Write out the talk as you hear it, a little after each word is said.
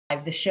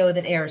The show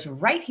that airs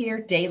right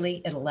here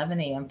daily at 11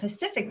 a.m.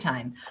 Pacific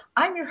time.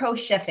 I'm your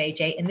host, Chef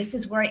AJ, and this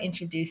is where I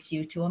introduce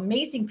you to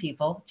amazing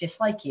people just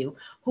like you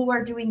who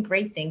are doing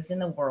great things in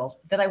the world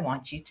that I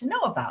want you to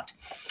know about.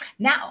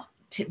 Now,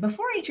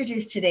 before I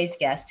introduce today's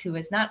guest, who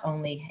is not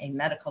only a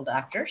medical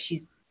doctor,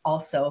 she's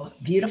also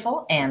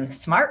beautiful and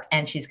smart,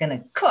 and she's going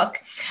to cook.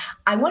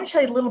 I want to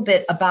tell you a little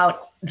bit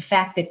about the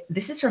fact that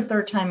this is her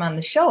third time on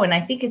the show, and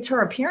I think it's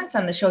her appearance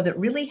on the show that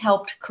really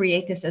helped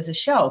create this as a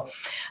show.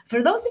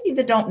 For those of you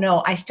that don't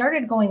know, I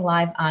started going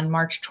live on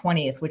March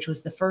 20th, which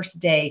was the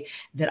first day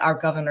that our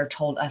governor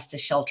told us to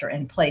shelter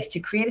in place to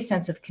create a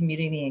sense of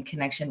community and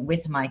connection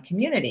with my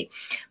community.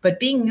 But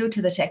being new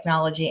to the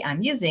technology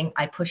I'm using,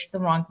 I pushed the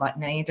wrong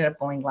button. I ended up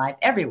going live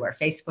everywhere,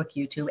 Facebook,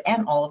 YouTube,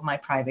 and all of my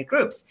private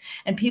groups.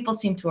 And people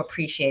seem to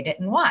appreciate it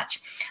and watch.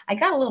 I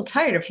got a little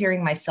tired of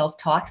hearing myself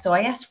talk, so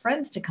I asked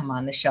friends to come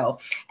on the show.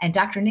 And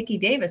Dr. Niki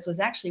Davis was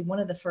actually one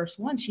of the first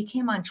ones. She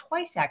came on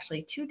twice,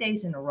 actually, 2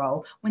 days in a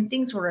row when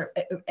things were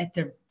at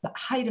their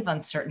height of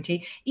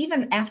uncertainty.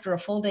 Even after a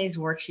full day's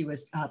work, she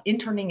was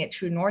interning at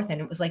True North. And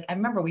it was like, I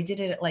remember we did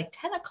it at like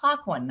 10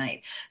 o'clock one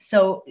night.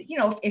 So, you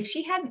know, if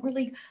she hadn't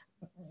really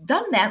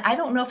done that, I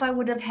don't know if I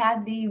would have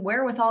had the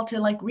wherewithal to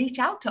like reach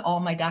out to all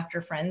my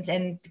doctor friends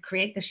and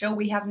create the show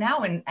we have now.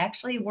 And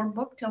actually we're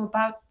booked till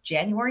about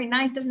January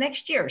 9th of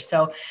next year.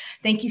 So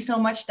thank you so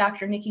much,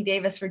 Dr. Niki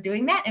Davis, for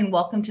doing that. And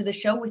welcome to the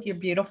show with your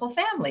beautiful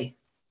family.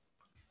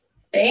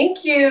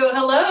 Thank you.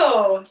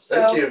 Hello.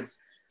 Thank you.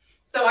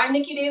 So I'm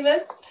Niki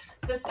Davis.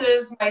 This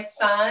is my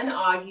son,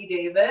 Augie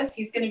Davis.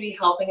 He's going to be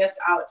helping us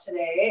out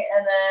today.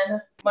 And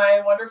then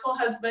my wonderful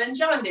husband,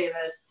 John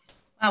Davis.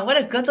 Wow, what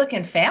a good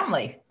looking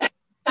family.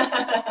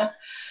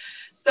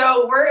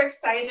 So we're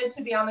excited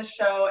to be on the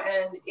show,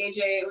 and AJ,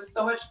 it was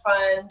so much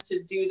fun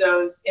to do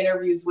those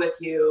interviews with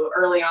you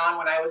early on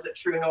when I was at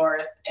True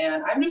North,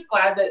 and I'm just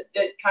glad that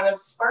it kind of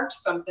sparked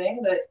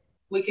something that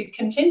we could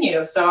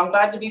continue. So I'm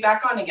glad to be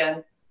back on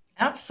again.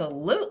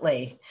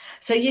 Absolutely.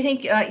 So you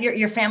think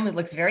your family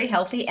looks very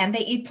healthy and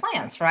they eat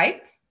plants,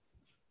 right?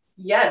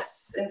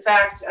 Yes. In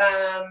fact,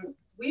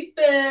 we've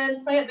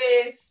been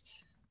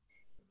plant-based.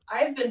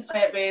 I've been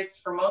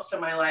plant-based for most of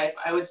my life.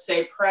 I would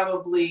say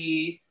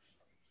probably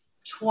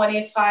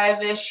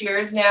 25-ish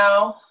years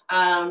now.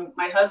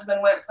 My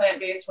husband went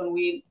plant-based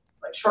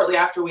shortly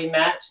after we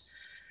met.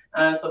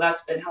 So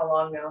that's been how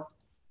long now?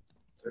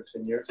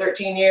 13 years.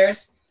 13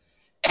 years.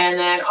 And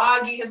then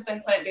Augie has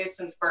been plant-based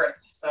since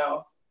birth.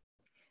 So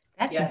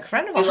that's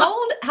incredible.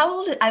 How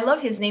old, I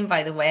love his name,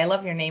 by the way. I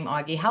love your name,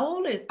 Augie. How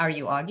old are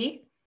you,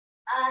 Augie?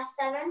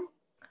 7.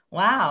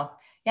 Wow.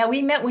 Yeah,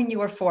 we met when you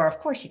were 4. Of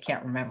course, you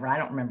can't remember. I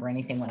don't remember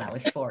anything when I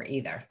was 4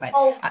 either. But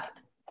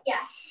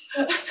yeah.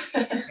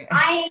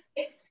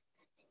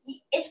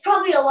 It's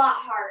probably a lot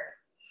harder.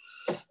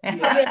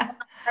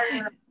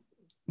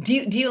 Do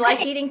you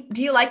like eating?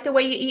 Do you like the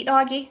way you eat,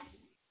 Augie?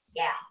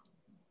 Yeah.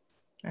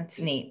 That's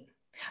neat.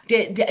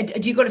 Do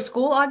you go to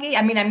school, Augie?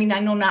 I mean, I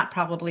know not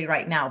probably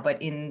right now, but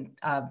in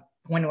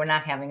when we're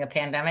not having a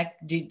pandemic,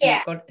 do you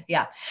go?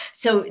 Yeah.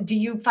 So do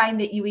you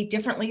find that you eat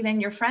differently than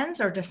your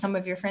friends, or do some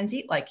of your friends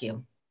eat like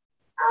you?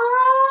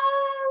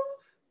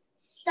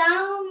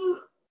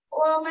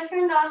 Well, my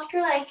friend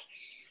Oscar, like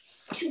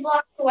 2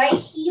 blocks away,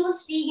 he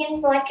was vegan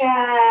for like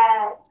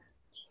how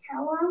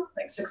long?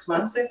 Like 6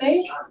 months, I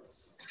think. 6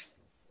 months.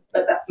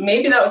 But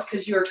maybe that was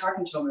because you were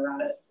talking to him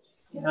about it.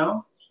 You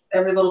know,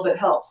 every little bit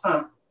helps,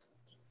 huh?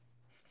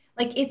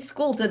 Like at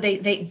school, do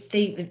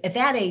they at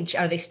that age,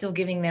 are they still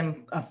giving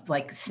them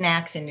like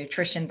snacks and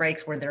nutrition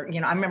breaks where they're,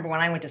 you know, I remember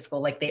when I went to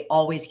school, like they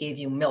always gave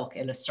you milk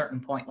at a certain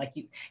point, like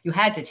you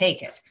had to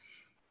take it.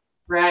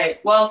 Right.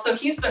 Well, so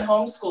he's been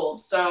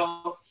homeschooled,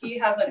 so he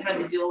hasn't had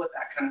to deal with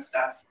that kind of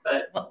stuff,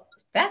 but. Well,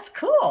 that's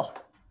cool.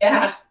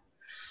 Yeah.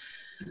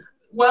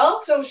 Well,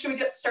 so should we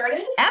get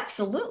started?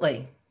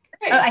 Absolutely.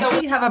 Okay, I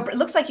see you have it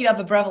looks like you have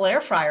a Breville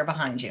air fryer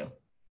behind you.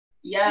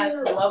 Yes,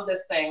 I love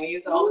this thing. We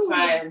use it all the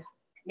time,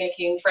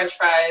 making French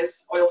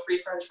fries,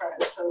 oil-free French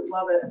fries. So we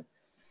love it.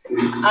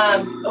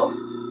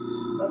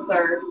 That's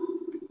our.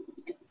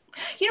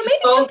 You know,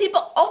 maybe tell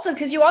people also,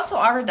 because you also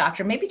are a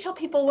doctor, maybe tell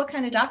people what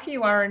kind of doctor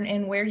you are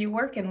and where you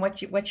work and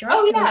what you're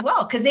up to as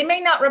well, because they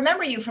may not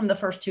remember you from the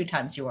first 2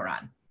 times you were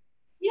on.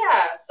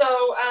 Yeah,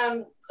 so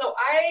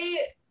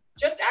I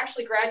just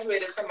actually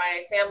graduated from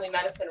my family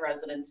medicine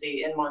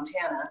residency in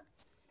Montana.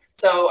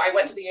 So I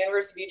went to the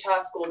University of Utah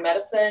School of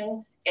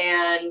Medicine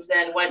and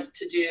then went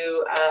to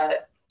do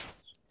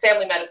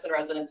family medicine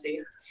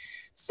residency.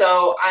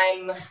 So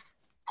I'm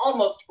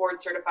almost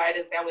board certified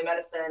in family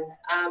medicine.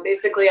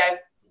 Basically, I've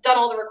done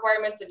all the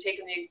requirements and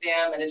taken the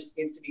exam, and it just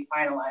needs to be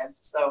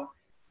finalized. So,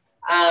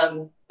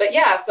 but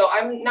yeah, so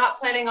I'm not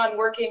planning on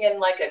working in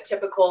like a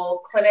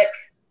typical clinic.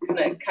 I'm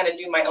gonna kind of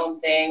do my own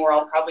thing where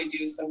I'll probably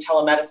do some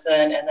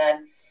telemedicine. And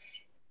then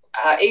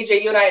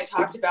AJ, you and I had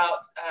talked about,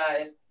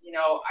 you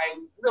know,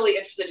 I'm really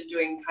interested in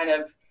doing kind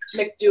of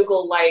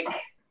McDougall-like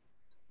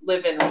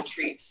live-in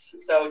retreats.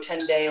 So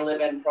 10-day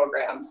live-in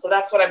programs. So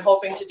that's what I'm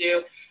hoping to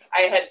do.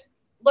 I had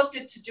looked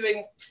into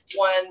doing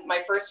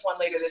my first one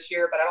later this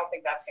year, but I don't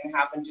think that's going to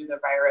happen due to the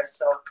virus.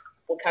 So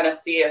we'll kind of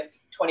see if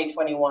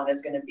 2021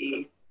 is going to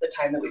be the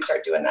time that we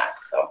start doing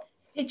that. So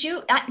did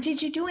you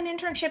do an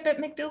internship at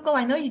McDougall?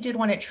 I know you did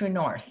one at True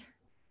North.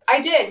 I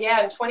did,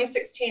 yeah. In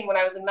 2016, when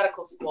I was in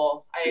medical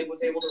school, I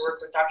was able to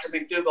work with Dr.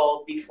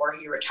 McDougall before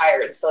he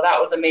retired. So that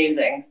was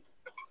amazing.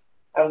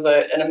 That was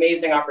an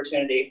amazing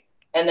opportunity.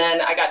 And then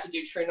I got to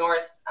do True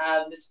North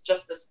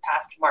this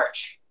past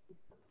March.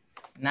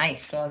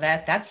 Nice. Well,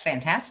 that's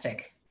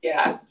fantastic.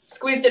 Yeah,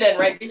 squeezed it in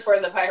right before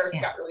the virus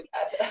got really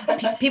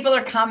bad. People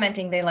are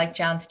commenting they like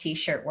John's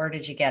t-shirt. Where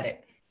did you get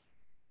it?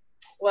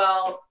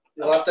 Well,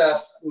 you'll have to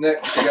ask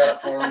Nick. She got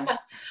it for him.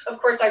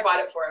 Of course I bought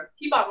it for him.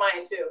 He bought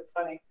mine too. It's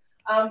funny.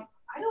 I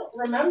don't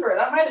remember.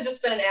 That might have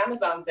just been an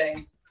Amazon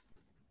thing.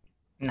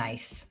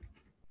 Nice.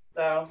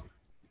 So,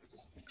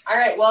 all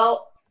right.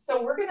 Well,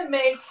 so we're going to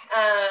make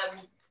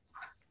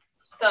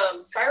some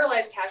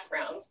spiralized hash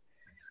browns.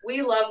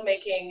 We love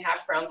making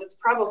hash browns. It's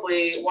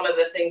probably one of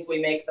the things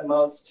we make the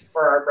most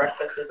for our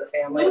breakfast as a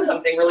family. It's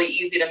something really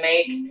easy to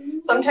make.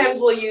 Sometimes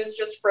we'll use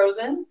just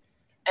frozen,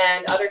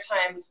 and other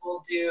times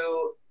we'll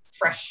do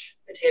fresh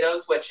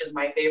potatoes, which is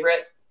my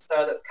favorite.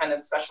 So that's kind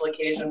of special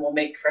occasion. We'll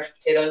make fresh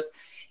potatoes.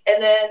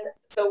 And then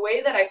the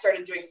way that I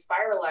started doing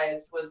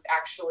spiralized was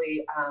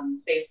actually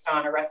based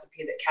on a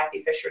recipe that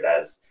Kathy Fisher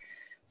does.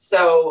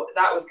 So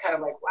that was kind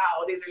of like,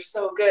 wow, these are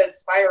so good,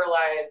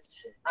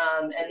 spiralized.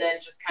 And then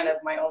just kind of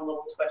my own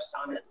little twist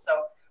on it. So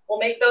we'll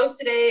make those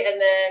today.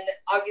 And then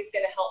Augie's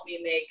going to help me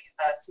make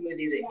a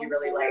smoothie that he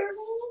really likes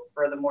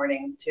for the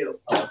morning too.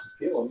 Oh, it's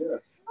peeling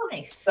good.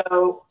 Nice.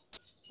 So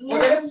we're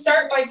going to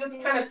start by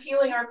just kind of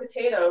peeling our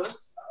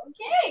potatoes.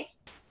 Okay.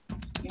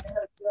 You know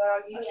how to do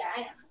that, Augie? Yeah, I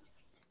know.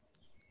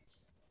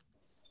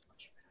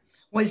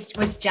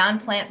 Was John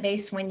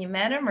plant-based when you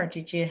met him, or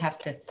do you have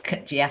to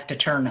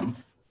turn him?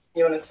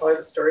 You want to tell her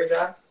the story,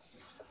 John?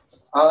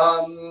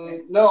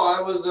 No,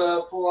 I was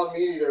a full-on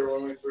meat eater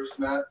when we first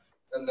met,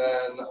 and then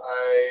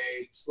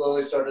I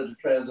slowly started to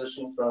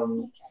transition from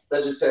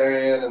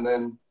vegetarian and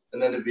then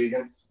to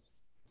vegan.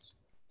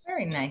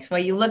 Very nice. Well,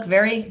 you look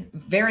very,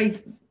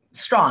 very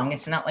strong.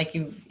 It's not like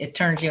it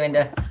turns you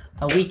into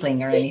a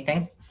weakling or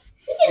anything.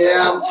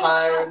 Yeah, I'm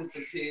tired and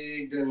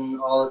fatigued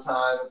and all the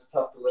time. It's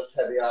tough to lift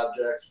heavy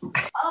objects.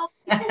 Oh,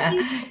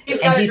 He's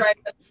got a dry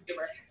sense of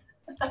humor.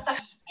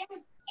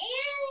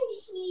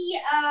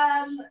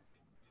 and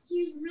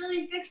he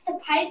really fixed the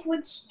pipe,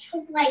 which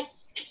took like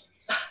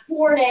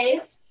 4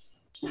 days.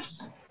 Yeah,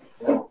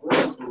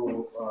 where's the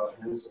little,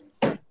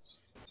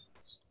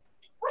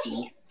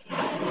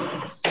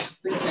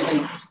 think so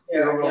you can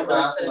go real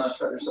fast and not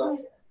cut yourself.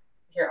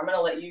 Here, I'm going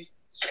to let you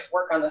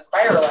work on the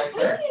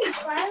spiralizer.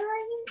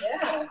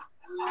 Yeah.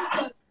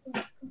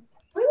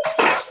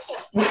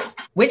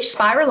 Which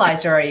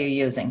spiralizer are you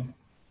using?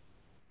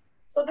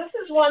 So this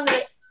is one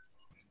that,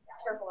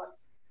 careful,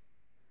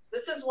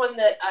 this is one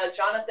that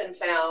Jonathan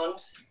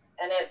found,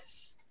 and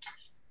it's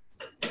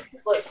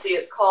let's see,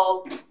 it's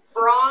called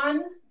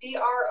Bron,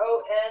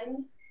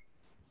 B-R-O-N,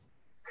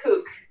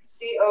 Couque,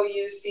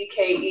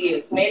 C-O-U-C-K-E.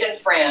 It's made in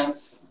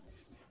France.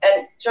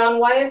 And John,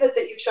 why is it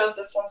that you chose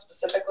this one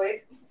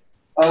specifically?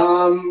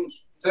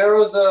 There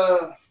was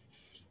a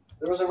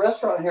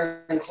restaurant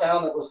here in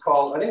town that was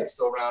called, I think it's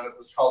still around, it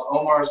was called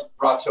Omar's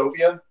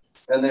Rawtopia,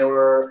 and they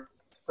were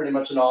pretty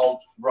much an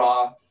all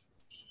raw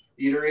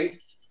eatery.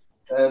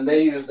 And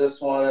they used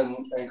this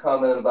one and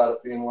commented about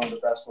it being one of the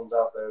best ones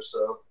out there.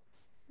 So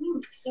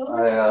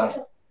I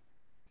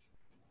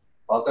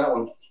bought that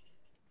one.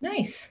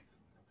 Nice.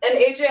 And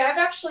AJ, I've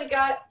actually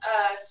got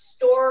a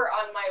store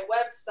on my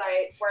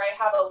website where I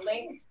have a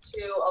link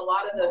to a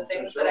lot of the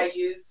things that I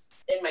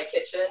use in my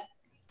kitchen.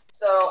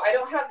 So I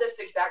don't have this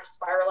exact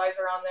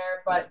spiralizer on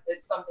there, but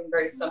it's something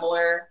very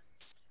similar.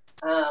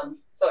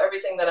 So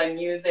everything that I'm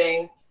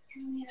using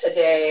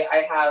today,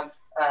 I have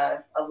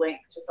a link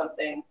to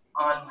something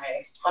on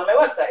my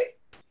website.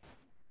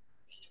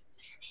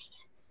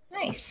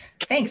 Nice.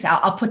 Thanks.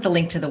 I'll put the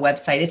link to the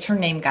website. It's her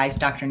name, guys,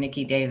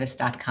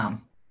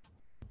 drnikidavis.com.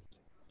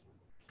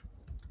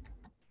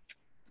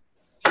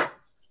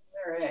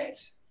 All right.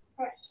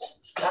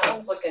 That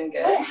one's looking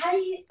good. Wait, how do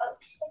you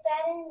stick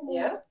that in?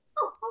 Yeah.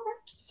 Oh, okay.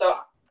 So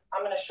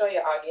I'm going to show you,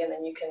 Augie, and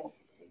then you can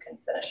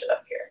finish it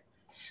up here.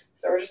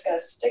 So we're just going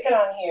to stick it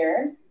on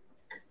here,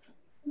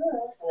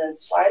 and then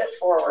slide it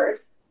forward.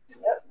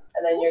 Yep.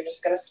 And then you're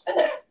just going to spin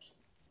it.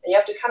 And you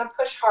have to kind of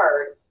push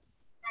hard.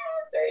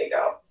 There you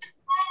go.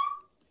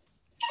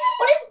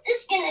 What is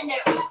this gonna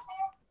do?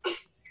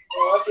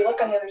 Well, if you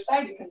look on the other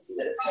side, you can see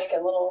that it's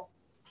making little.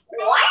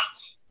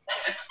 What?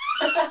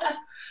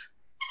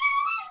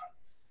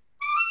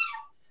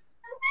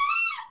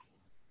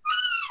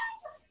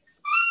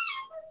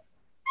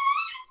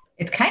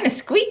 It's kind of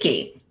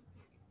squeaky.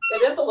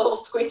 It is a little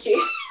squeaky.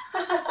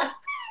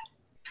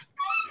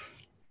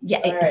 Yeah.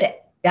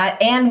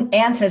 Right.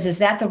 Ann says, is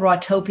that the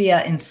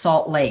Rawtopia in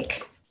Salt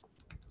Lake?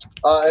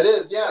 It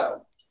is, yeah.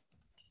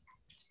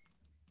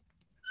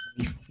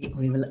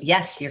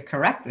 Yes, you're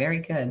correct. Very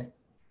good.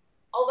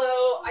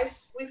 Although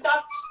we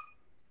stopped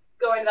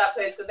going to that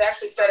place because they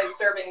actually started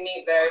serving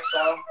meat there.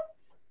 So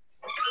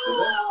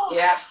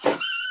yeah.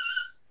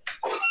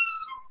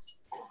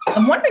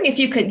 I'm wondering if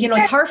you could,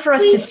 it's hard for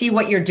us to see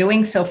what you're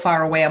doing so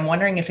far away. I'm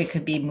wondering if it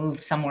could be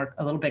moved somewhere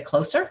a little bit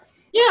closer.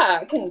 Yeah,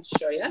 I can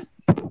show you.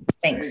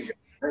 Thanks.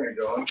 There you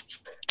go.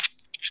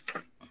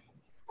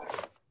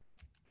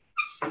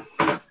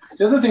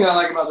 The other thing I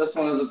like about this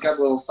one is it's got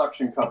little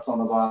suction cups on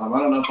the bottom. I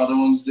don't know if other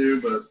ones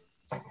do, but it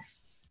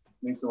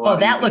makes it a lot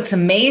that easier. looks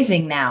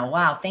amazing now.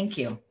 Wow, thank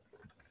you.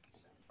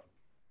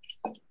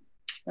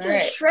 All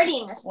right.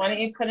 Shredding this. Why don't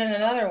you put in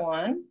another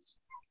one?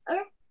 All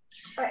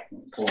right.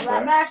 Pull it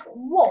Right back. back.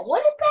 Whoa,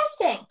 what is that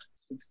thing?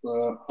 It's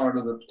the heart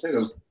of the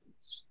potatoes.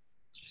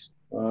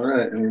 All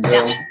right, here we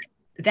go.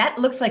 That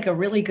looks like a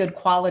really good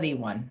quality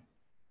one.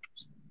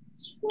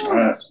 All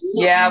right.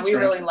 Yeah, we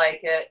really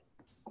like it.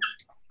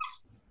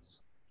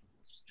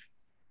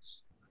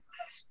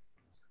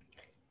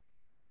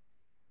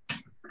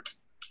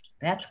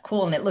 That's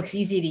cool, and it looks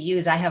easy to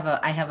use. I have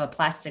a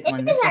plastic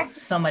one. This looks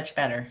so much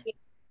better.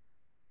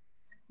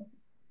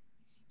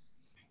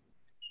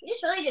 You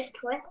just really just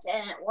twist it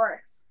and it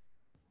works.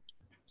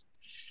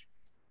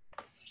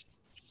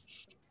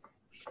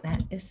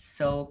 That is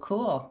so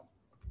cool.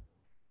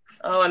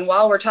 Oh, and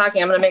while we're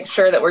talking, I'm going to make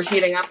sure that we're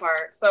heating up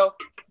our. So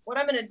what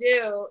I'm going to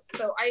do,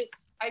 so I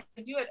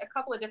do it a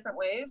couple of different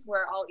ways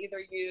where I'll either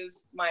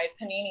use my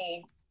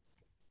panini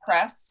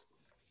press,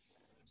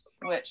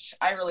 which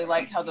I really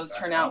like how those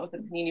turn out with the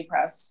panini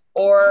press,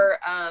 or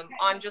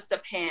on just a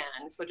pan.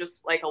 So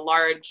just like a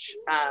large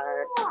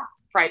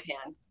fry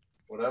pan.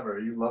 Whatever,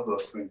 you love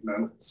those things,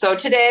 man. So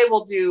today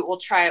we'll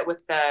try it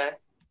with the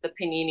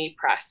panini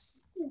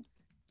press.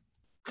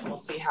 We'll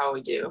see how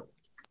we do.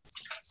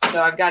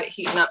 So I've got it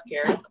heating up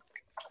here.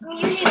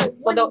 You need a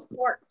wooden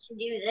fork to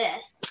do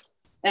this.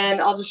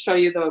 And I'll just show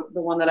you the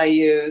one that I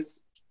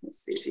use. Let's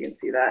see if you can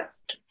see that.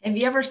 Have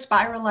you ever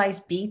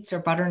spiralized beets or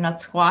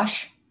butternut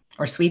squash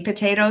or sweet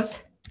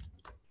potatoes?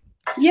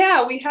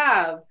 Yeah, we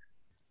have.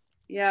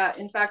 Yeah,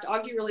 in fact,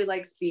 Augie really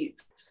likes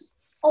beets.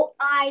 Oh,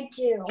 I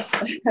do.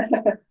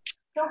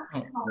 Yeah,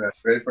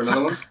 ready for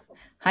another one?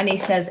 Honey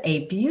says,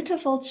 a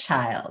beautiful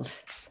child.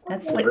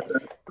 That's what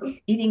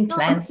eating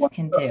plants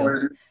can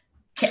do.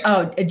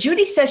 Oh,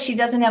 Judy says she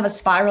doesn't have a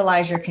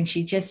spiralizer. Can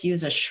she just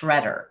use a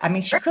shredder? I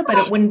mean, she could, but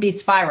it wouldn't be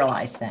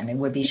spiralized then. It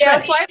would be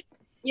shredded.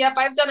 Yeah,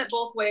 so I've done it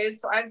both ways.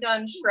 So I've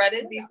done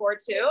shredded before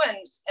too,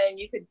 and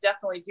you could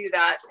definitely do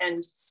that.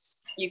 And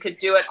you could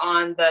do it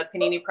on the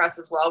panini press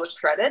as well with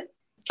shredded.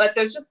 But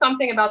there's just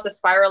something about the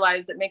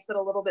spiralized that makes it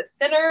a little bit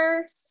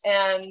thinner.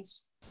 And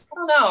I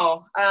don't know.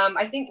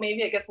 I think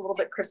maybe it gets a little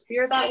bit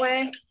crispier that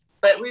way.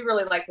 But we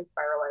really like the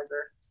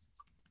spiralizer.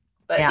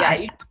 But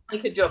yeah, you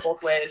could do it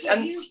both ways.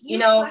 And you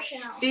know,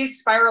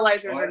 these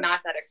spiralizers are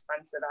not that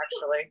expensive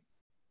actually.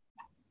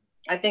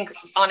 I think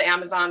on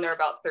Amazon they're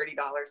about $30, $20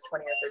 or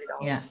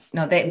 $30. Yeah,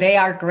 no, they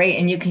are great,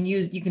 and you can do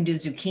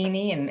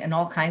zucchini and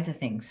all kinds of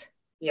things.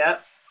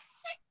 Yep.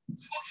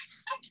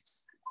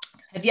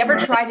 Have you ever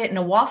tried it in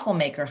a waffle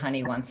maker?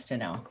 Honey wants to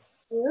know.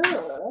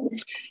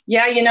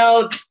 Yeah, you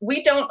know,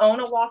 we don't own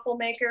a waffle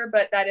maker,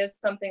 but that is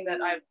something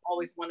that I've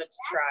always wanted to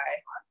try.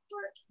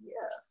 Yeah.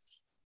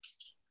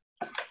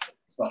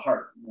 It's the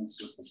heart. It's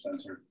just the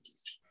center.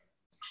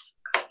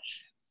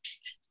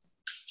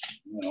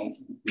 You know,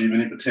 leave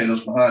any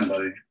potatoes behind,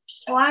 buddy.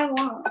 Oh, I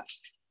won't.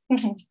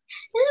 This is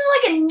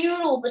like a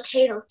noodle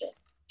potato thing.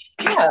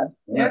 Yeah,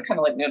 they're kind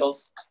of like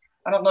noodles.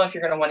 I don't know if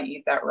you're going to want to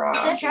eat that raw.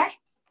 Should I try?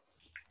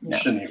 You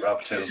shouldn't eat raw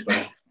potatoes,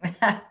 buddy.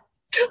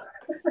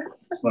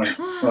 Sorry.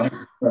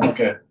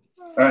 Okay.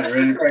 All right, you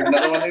ready to crack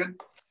another one,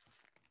 dude?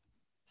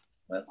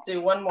 Let's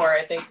do one more.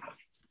 I think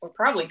we're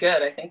probably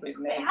good. I think we've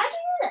made. How do you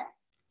do that?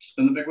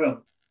 Spin the big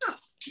wheel.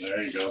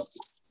 There you go.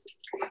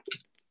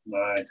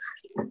 Nice.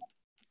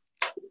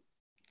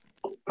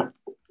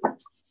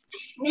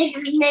 This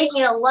is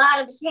making a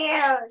lot of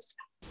potatoes.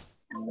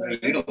 You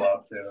need a lot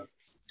of potatoes.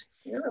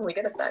 You're really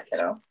good at that,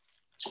 kiddo.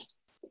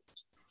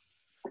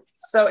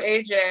 So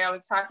AJ, I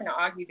was talking to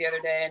Augie the other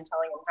day and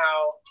telling him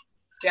how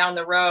down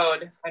the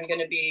road I'm going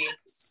to be,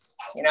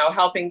 you know,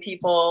 helping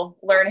people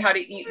learn how to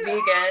eat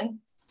vegan.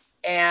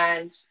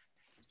 And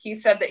he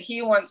said that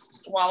he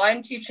wants, while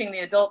I'm teaching the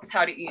adults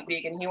how to eat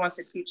vegan, he wants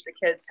to teach the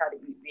kids how to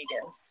eat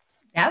vegan.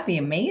 That'd be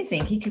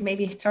amazing. He could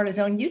maybe start his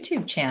own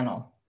YouTube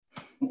channel.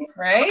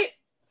 Right?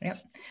 Yep.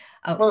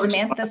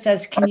 Samantha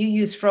says, can you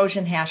use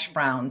frozen hash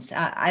browns?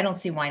 I don't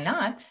see why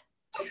not.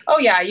 Oh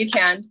yeah, you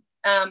can.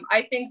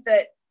 I think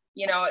that,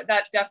 you know,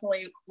 that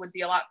definitely would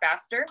be a lot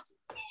faster.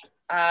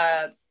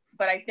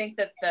 But I think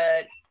that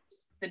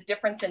the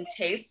difference in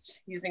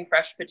taste using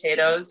fresh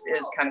potatoes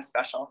is kind of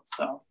special.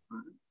 So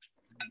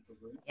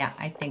yeah,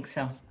 I think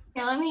so.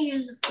 Now let me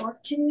use the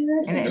fork to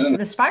do this. And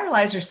the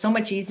spiralizer is so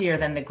much easier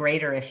than the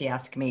grater, if you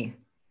ask me.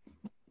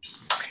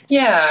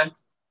 Yeah.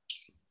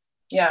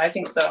 Yeah, I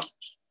think so.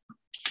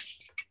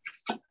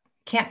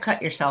 Can't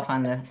cut yourself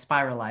on the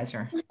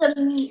spiralizer.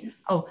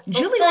 Oh,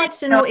 Julie wants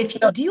to know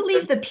do you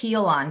leave the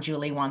peel on?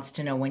 Julie wants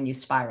to know when you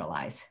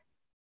spiralize.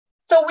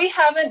 So we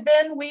haven't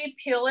been, we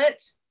peel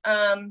it.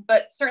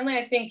 But certainly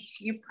I think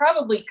you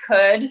probably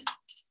could.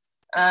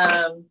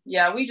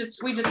 Yeah, we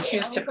just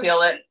choose to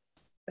peel it.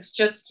 It's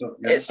just,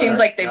 it seems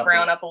like they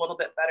brown up a little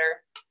bit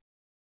better.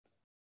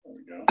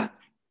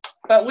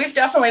 But we've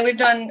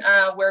done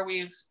where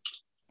we've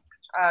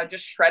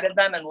just shredded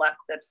them and left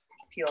the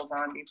peels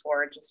on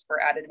before, just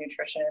for added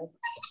nutrition.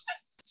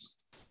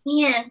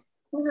 Yeah,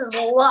 this is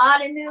a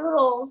lot of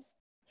noodles.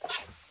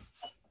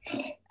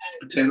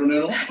 Potato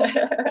noodles.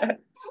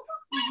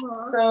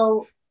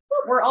 So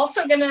we're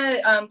also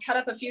gonna cut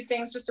up a few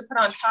things just to put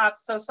on top.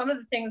 So some of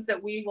the things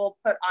that we will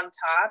put on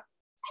top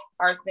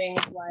are things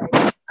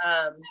like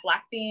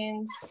black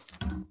beans,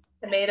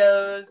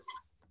 tomatoes,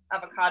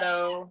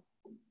 avocado,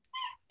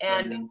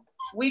 and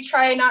we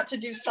try not to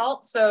do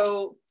salt.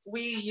 So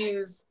we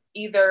use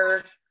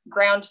either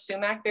ground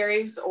sumac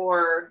berries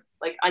or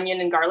like onion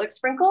and garlic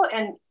sprinkle.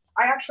 And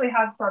I actually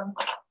have some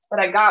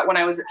that I got when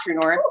I was at True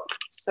North.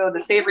 So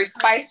the Savory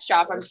Spice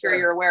Shop, I'm sure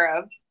you're aware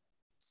of.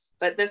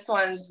 But this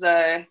one's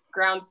the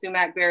ground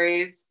sumac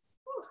berries.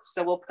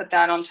 So we'll put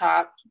that on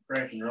top.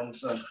 Great, you're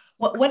almost done.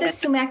 What does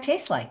sumac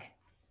taste like?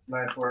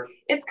 Nice work.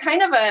 It's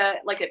kind of a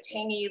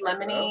tangy,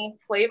 lemony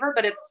flavor,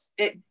 but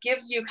it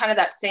gives you kind of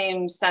that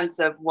same sense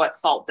of what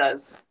salt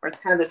does, where it's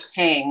kind of this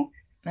tang.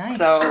 Nice.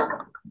 So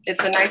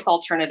it's a nice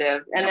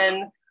alternative. And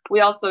then we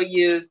also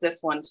use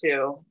this one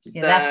too.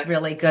 Yeah, that's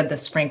really good. The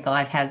sprinkle.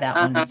 I've had that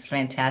one. It's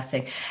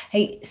fantastic.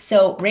 Hey,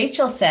 so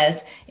Rachel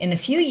says, in a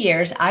few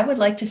years, I would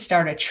like to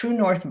start a True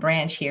North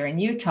branch here in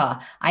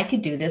Utah. I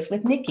could do this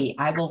with Niki.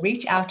 I will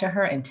reach out to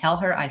her and tell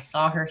her I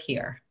saw her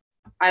here.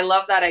 I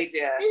love that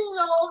idea. This is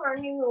all of our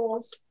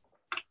noodles.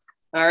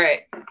 All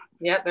right.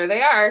 Yep, there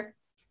they are.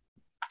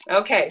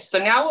 Okay, so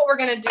now what we're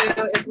going to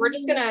do is we're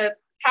just going to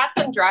pat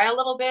them dry a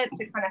little bit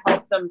to kind of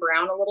help them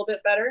brown a little bit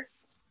better.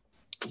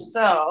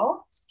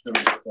 So,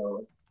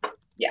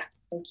 yeah,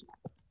 thank you.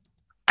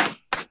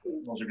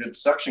 Those are good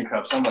suction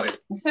cups, somebody.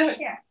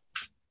 Yeah.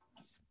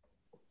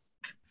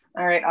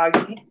 All right,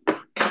 Augie.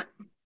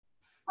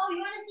 Oh, you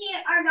want to see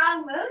our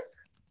dog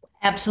Moose?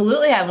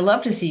 Absolutely. I would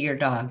love to see your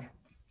dog.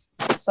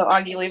 So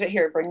Augie, leave it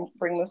here.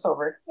 Bring Moose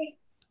over.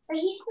 But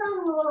he's still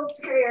a little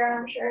terrier,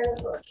 I'm sure.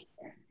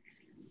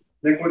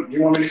 Nick, do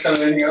you want me to cut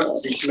anything up?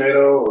 Some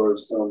tomato or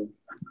some?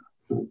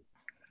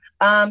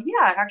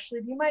 Yeah,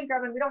 actually, do you mind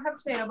grabbing? We don't have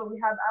tomato, but we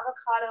have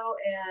avocado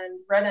and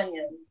red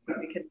onion that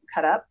we could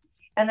cut up.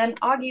 And then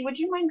Augie, would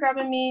you mind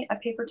grabbing me a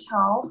paper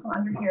towel from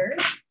under here?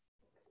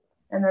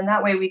 And then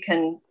that way we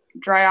can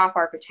dry off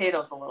our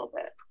potatoes a little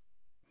bit.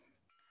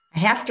 I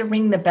have to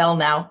ring the bell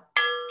now.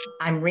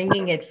 I'm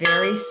ringing it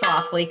very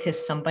softly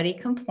because somebody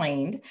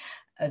complained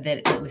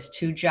that it was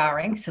too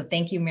jarring. So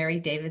thank you, Mary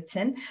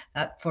Davidson,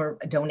 for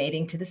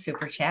donating to the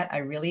Super Chat. I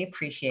really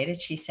appreciate it.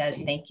 She says,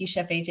 thank you,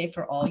 Chef AJ,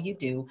 for all you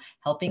do,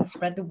 helping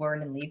spread the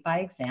word and lead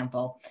by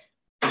example.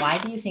 Why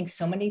do you think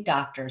so many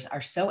doctors are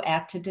so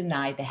apt to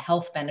deny the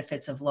health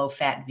benefits of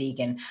low-fat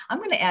vegan? I'm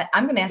going to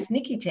ask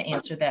Niki to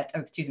answer that. Oh,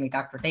 excuse me,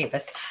 Dr.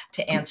 Davis,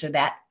 to answer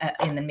that,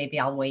 and then maybe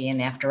I'll weigh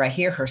in after I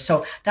hear her.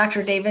 So,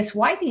 Dr. Davis,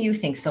 why do you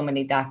think so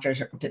many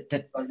doctors?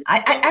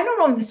 I don't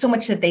know so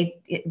much that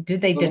they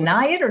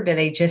deny it, or do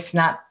they just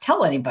not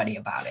tell anybody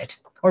about it,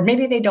 or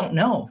maybe they don't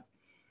know?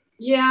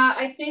 Yeah,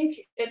 I think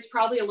it's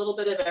probably a little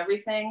bit of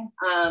everything.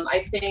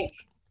 I think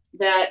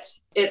that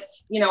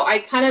it's, I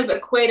kind of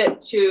equate it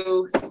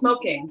to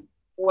smoking,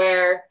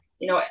 where,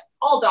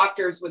 all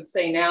doctors would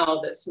say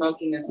now that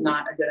smoking is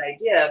not a good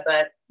idea.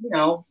 But,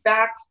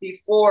 back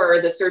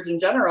before the Surgeon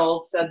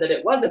General said that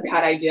it was a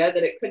bad idea,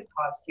 that it could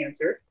cause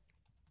cancer,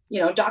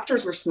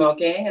 doctors were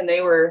smoking and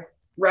they were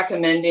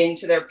recommending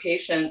to their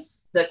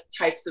patients the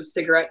types of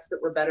cigarettes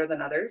that were better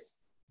than others.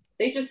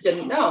 They just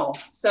didn't know.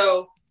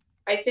 So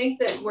I think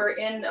that we're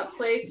in a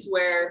place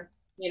where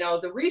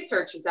the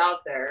research is out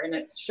there and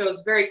it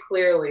shows very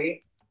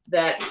clearly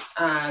that,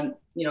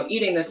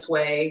 eating this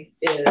way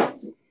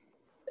is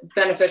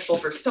beneficial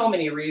for so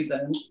many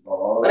reasons.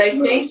 But I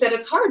think that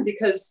it's hard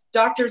because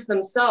doctors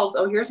themselves,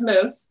 oh, here's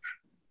Moose.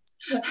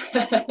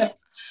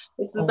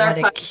 This is our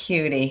what a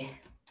cutie.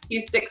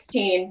 He's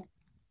 16.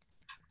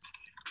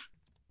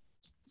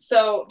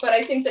 So, but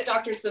I think that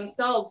doctors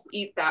themselves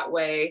eat that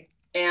way.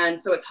 And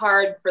so it's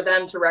hard for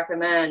them to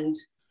recommend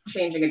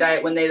changing a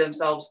diet when they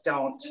themselves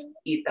don't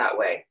eat that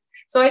way.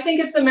 So I think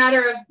it's a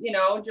matter of,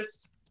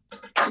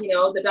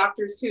 the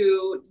doctors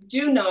who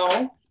do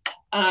know,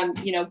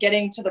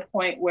 getting to the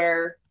point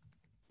where,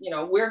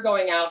 we're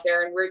going out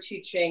there and we're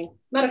teaching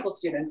medical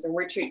students and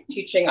we're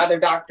teaching other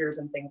doctors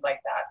and things like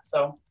that.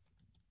 So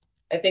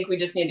I think we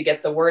just need to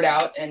get the word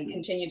out and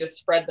continue to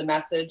spread the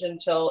message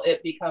until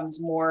it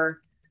becomes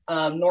more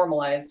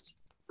normalized.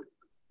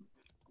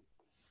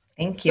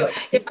 Thank you.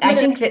 So,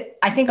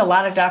 I think a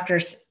lot of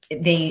doctors,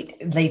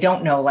 they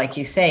don't know, like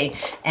you say,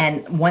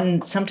 and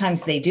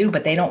sometimes they do,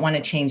 but they don't want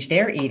to change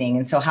their eating.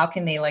 And so how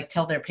can they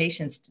tell their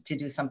patients to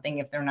do something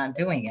if they're not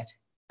doing it?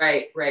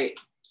 Right.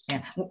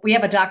 Yeah. We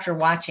have a doctor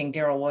watching,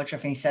 Daryl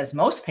Woodruff, and he says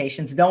most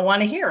patients don't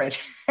want to hear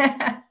it.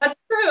 That's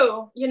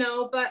true,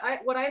 but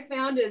what I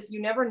found is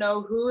you never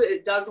know who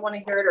it does want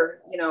to hear it,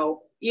 or,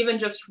 even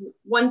just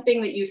one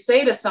thing that you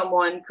say to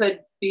someone could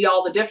be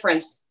all the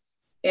difference.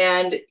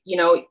 And,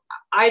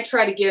 I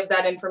try to give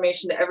that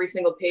information to every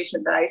single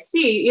patient that I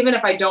see, even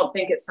if I don't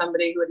think it's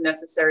somebody who would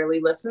necessarily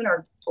listen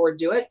or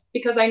do it,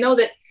 because I know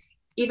that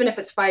even if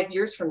it's 5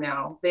 years from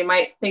now, they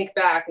might think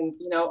back and,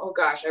 you know, oh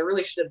gosh, I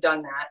really should have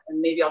done that. And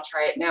maybe I'll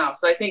try it now.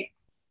 So I think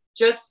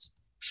just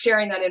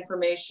sharing that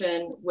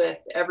information with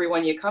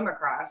everyone you come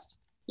across,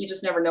 you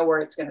just never know where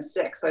it's going to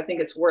stick. So I think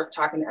it's worth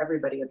talking to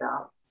everybody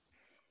about.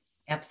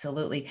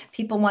 Absolutely.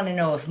 People want to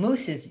know if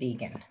Moose is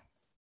vegan.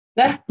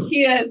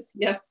 He is.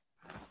 Yes,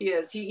 he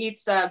is. He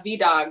eats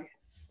V-Dog.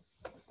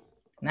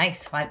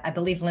 Nice. I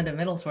believe Linda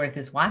Middlesworth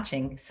is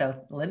watching.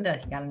 So Linda,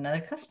 you got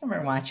another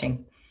customer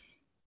watching.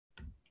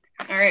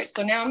 All right.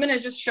 So now I'm going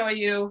to just show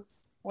you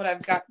what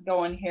I've got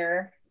going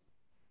here.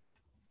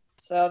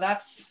 So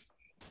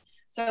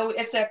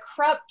it's a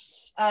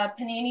Krups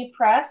panini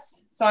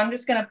press. So I'm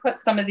just going to put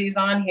some of these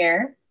on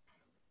here.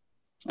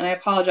 And I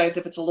apologize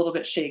if it's a little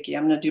bit shaky.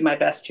 I'm going to do my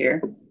best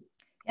here.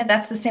 Yeah,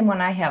 that's the same one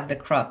I have, the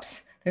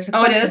Krups. There's a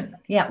question. It is?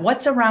 Yeah.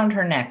 What's around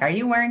her neck? Are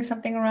you wearing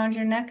something around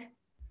your neck?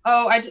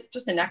 Oh,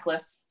 just a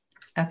necklace.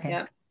 Okay.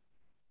 Yeah.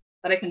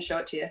 But I can show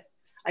it to you.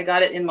 I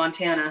got it in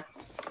Montana.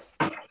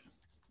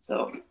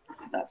 So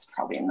that's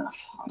probably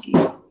enough.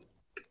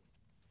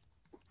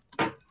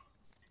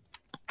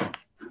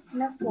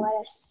 Enough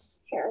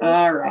lettuce.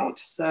 All right.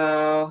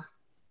 So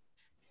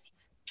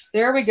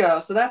there we go.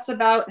 So that's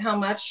about how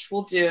much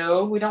we'll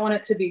do. We don't want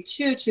it to be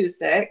too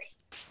thick.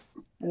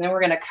 And then we're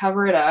going to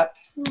cover it up.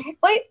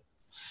 Wait.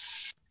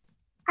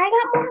 I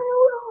got more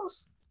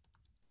noodles.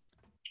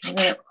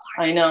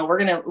 I know. We're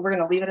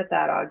gonna leave it at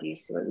that, Augie,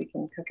 so that we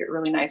can cook it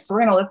really nice. So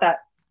we're gonna let that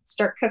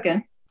start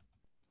cooking.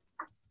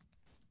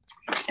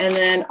 And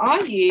then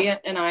Augie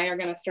and I are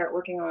gonna start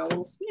working on a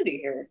little smoothie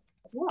here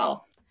as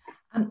well.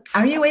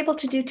 Are you able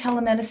to do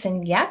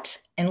telemedicine yet?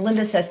 And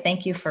Linda says,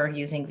 thank you for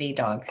using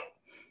V-Dog.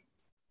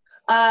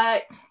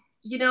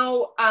 You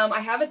know,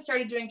 I haven't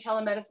started doing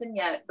telemedicine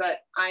yet, but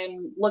I'm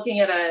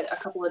looking at a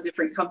couple of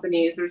different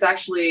companies. There's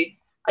actually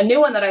a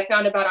new one that I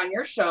found about on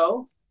your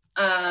show,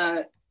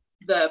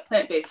 the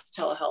plant-based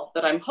telehealth,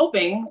 that I'm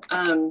hoping,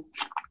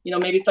 you know,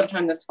 maybe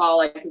sometime this fall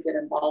I could get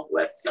involved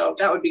with. So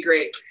that would be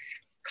great.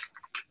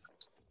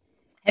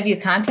 Have you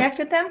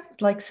contacted them?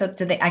 Like, so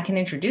I can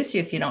introduce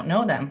you if you don't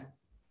know them.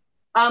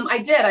 I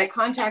did. I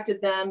contacted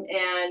them,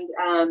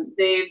 and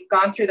they've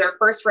gone through their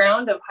first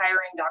round of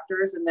hiring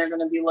doctors, and they're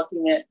going to be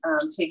looking at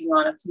taking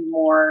on a few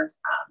more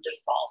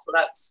this fall. So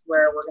that's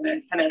where we're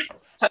going to kind of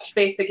touch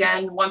base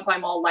again once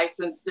I'm all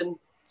licensed and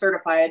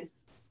certified,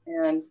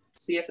 and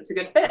see if it's a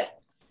good fit.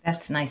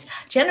 That's nice.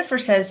 Jennifer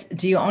says,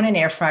 do you own an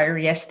air fryer?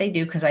 Yes, they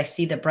do, because I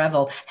see the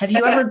Breville. Have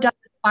you ever done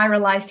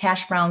spiralized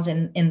hash browns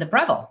in the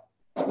Breville?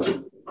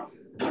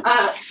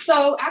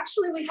 So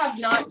actually we have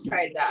not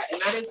tried that,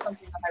 and that is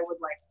something that I would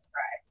like to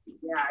try.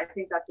 Yeah, I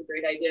think that's a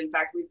great idea. In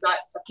fact, we've got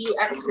a few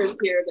extras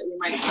here that we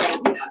might try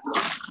to do that.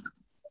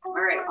 All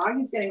right,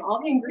 Augie's getting all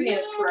the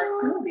ingredients for our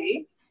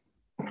smoothie.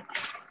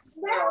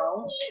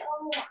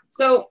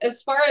 So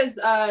as far as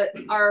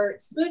our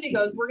smoothie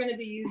goes, we're going to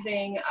be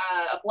using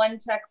a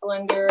BlendTech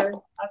blender.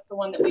 That's the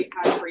one that we've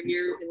had for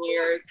years and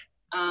years.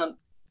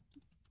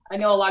 I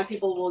know a lot of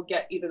people will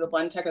get either the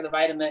BlendTech or the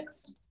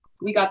Vitamix.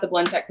 We got the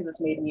BlendTech because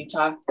it's made in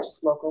Utah,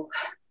 just local,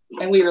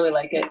 and we really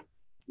like it.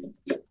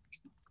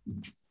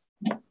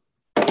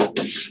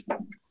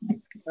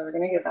 So we're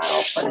going to get that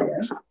all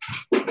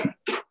put in.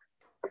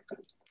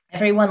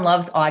 Everyone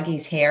loves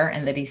Augie's hair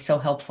and that he's so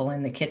helpful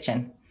in the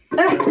kitchen.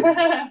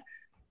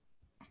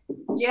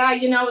 Yeah,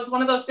 you know, it was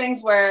one of those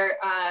things where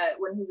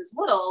when he was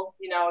little,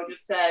 you know,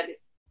 just said,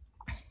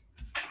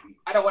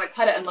 I don't want to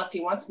cut it unless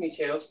he wants me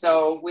to.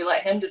 So we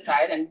let him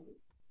decide, and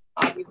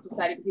Augie's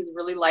decided he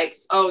really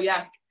likes, oh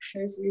yeah,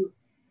 there's you.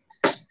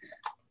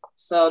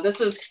 So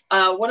this is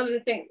one of the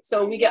things,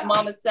 so we get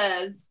Mama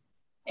Says,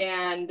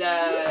 and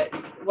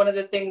one of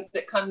the things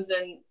that comes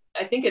in,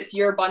 I think it's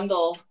your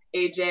bundle,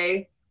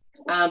 AJ,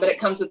 but it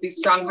comes with these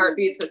strong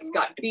heartbeats. It's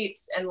got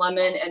beets and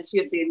lemon and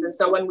chia seeds. And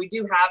so when we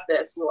do have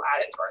this, we'll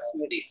add it to our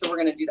smoothie. So we're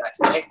going to do that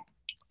today.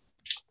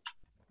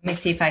 Let me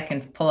see if I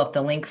can pull up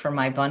the link for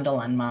my bundle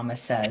on Mama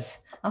Says.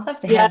 I'll have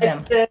to have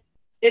them.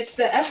 It's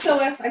the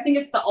SOS. I think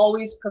it's the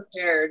Always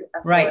Prepared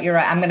SOS. Right, you're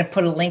right. I'm going to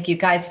put a link. You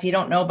guys, if you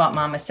don't know about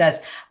Mama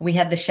Says, we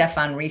had the chef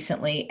on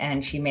recently,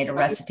 and she made a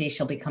recipe.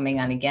 She'll be coming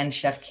on again,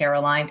 Chef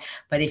Caroline.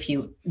 But if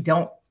you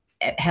don't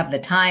have the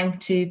time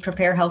to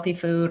prepare healthy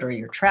food, or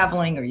you're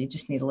traveling, or you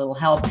just need a little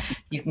help,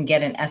 you can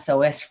get an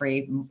SOS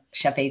free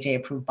Chef AJ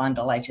approved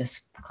bundle. I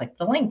just click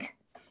the link.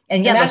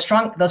 And yeah,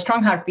 those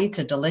strong heartbeats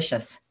are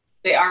delicious.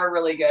 They are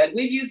really good.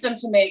 We've used them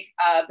to make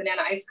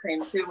banana ice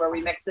cream too, where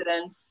we mix it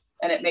in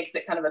and it makes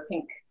it kind of a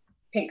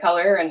pink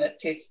color, and it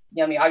tastes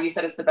yummy. Augie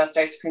said it's the best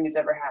ice cream he's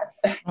ever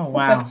had. Oh,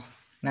 wow.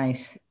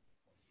 Nice.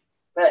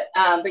 But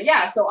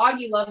yeah, so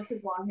Augie loves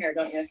his long hair,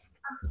 don't you?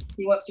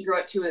 He wants to grow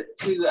it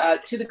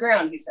to the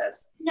ground, he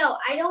says. No,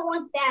 I don't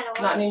want that. I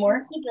want Not anymore?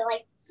 to keep it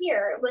like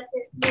here with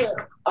this blue.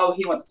 Oh,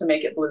 he wants to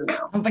make it blue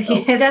now. But So.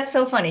 yeah, that's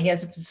so funny. He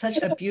has such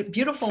a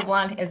beautiful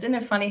blonde. Isn't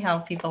it funny how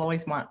people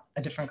always want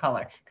a different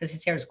color? Because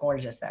his hair is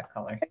gorgeous, that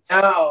color.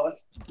 Oh,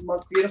 it's the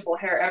most beautiful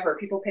hair ever.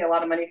 People pay a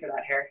lot of money for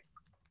that hair.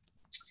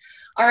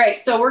 All right,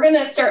 so we're going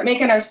to start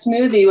making our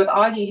smoothie with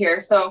Augie here.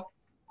 So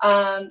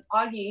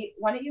Augie,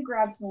 why don't you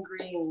grab some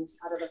greens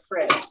out of the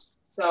fridge?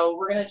 So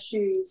we're gonna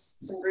choose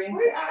some greens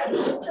to add.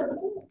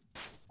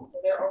 So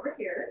they're over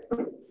here.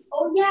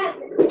 Oh yeah.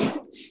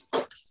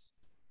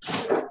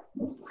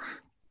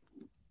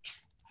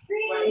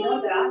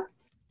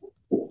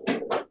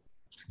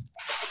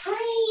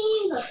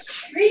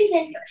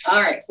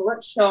 All right, so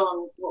let's show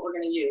them what we're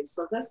going to use.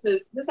 So this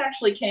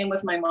actually came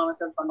with my Mama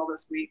Said bundle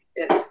this week.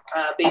 It's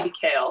baby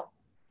kale.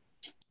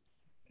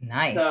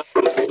 Nice. So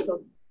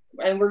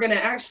and we're going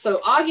to actually,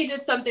 so Augie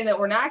did something that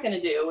we're not going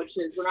to do, which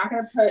is we're not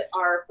going to put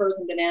our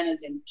frozen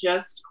bananas in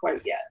just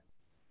quite yet.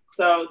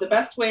 So the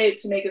best way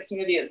to make a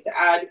smoothie is to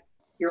add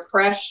your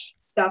fresh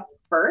stuff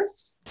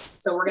first.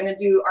 So we're going to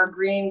do our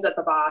greens at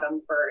the bottom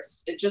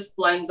first. It just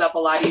blends up a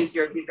lot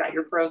easier if you've got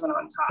your frozen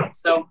on top.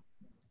 So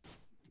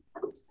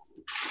all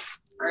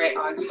right,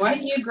 Augie, why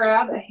don't you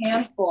grab a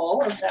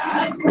handful of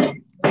that?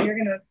 And you're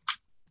gonna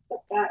put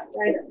that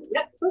right in.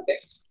 Yep,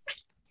 perfect.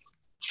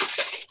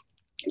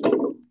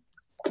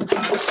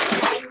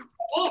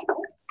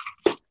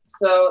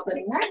 So the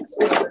next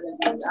one we're gonna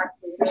do is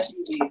actually gonna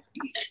do these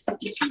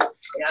pieces.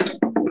 Yeah.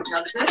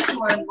 Now this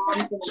one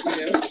Mom's gonna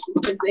do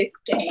because they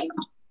stain.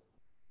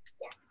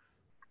 Yeah.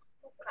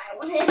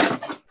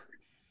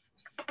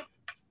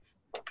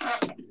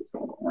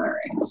 All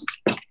right.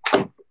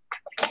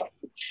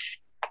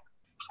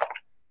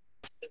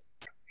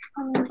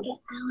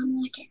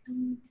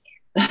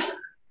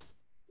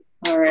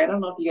 All right, I don't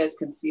know if you guys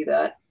can see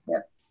that.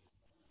 Yep.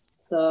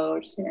 So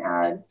we're just gonna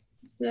add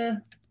just a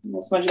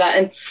smudge of that.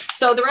 And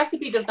so the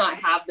recipe does not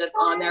have this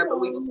on there, but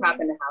we just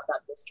happen to have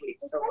that this week.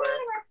 So we're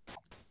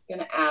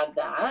gonna add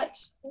that.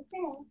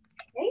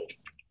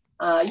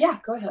 Yeah,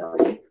 go ahead,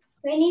 Augie.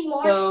 We need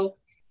more. So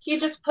he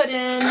just put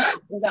in,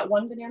 is that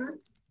one banana?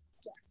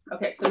 Yeah.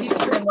 Okay, so he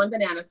just put in one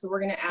banana. So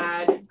we're gonna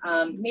add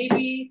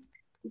maybe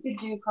we could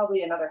do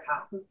probably another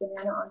half of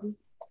banana, Augie.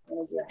 I'm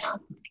gonna do a half.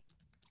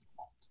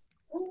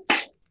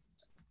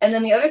 And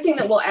then the other thing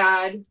that we'll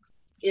add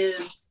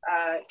is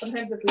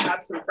sometimes if we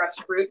have some fresh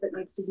fruit that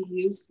needs to be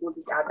used, we'll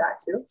just add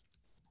that too.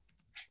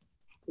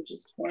 So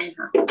just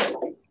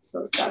 1.5.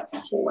 So that's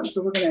a whole one.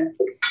 So we're gonna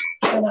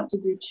try not to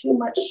do too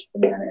much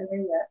banana in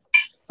there yet.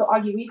 So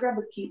Augie, we grab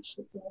a peach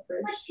that's in the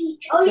fridge. What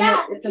peach? Oh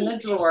yeah, it's in the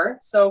drawer.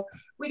 So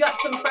we got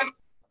some fresh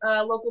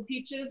local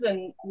peaches,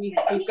 and we've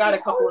got a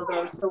couple of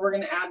those, so we're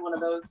going to add one of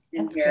those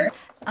in here.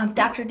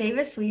 Dr.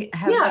 Davis, we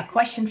have a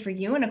question for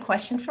you and a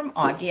question from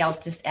Augie. I'll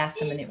just ask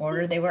them in the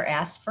order they were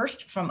asked.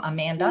 First from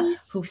Amanda,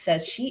 who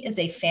says she is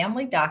a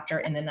family doctor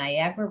in the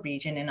Niagara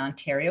region in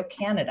Ontario,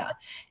 Canada.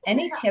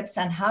 Any tips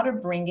on how to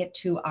bring it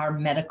to our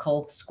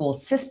medical school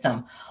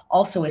system?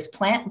 Also, is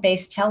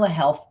plant-based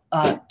telehealth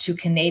to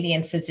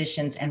Canadian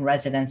physicians and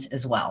residents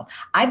as well?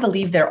 I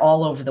believe they're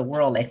all over the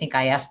world. I think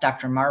I asked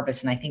Dr.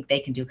 Marbus, and I think they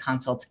can do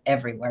consults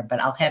everywhere,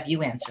 but I'll have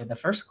you answer the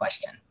first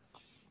question.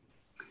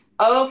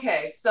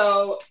 Okay,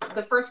 so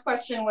the first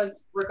question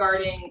was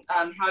regarding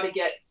how to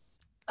get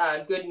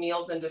good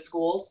meals into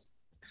schools.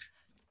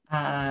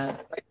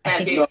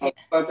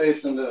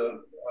 Plant-based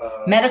into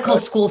medical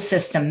school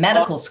system.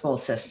 Medical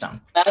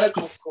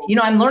school. You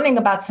know, I'm learning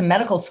about some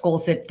medical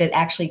schools that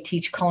actually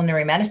teach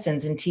culinary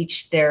medicines and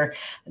teach their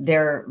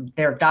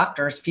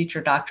doctors,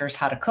 future doctors,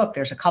 how to cook.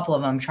 There's a couple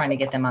of them trying to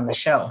get them on the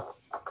show.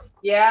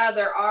 Yeah,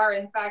 there are.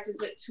 In fact,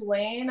 is it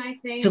Tulane, I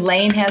think?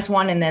 Tulane has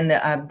one, and then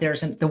there's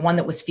the one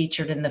that was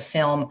featured in the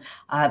film,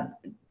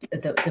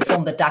 the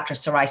film that Dr.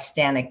 Sarai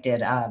Stanek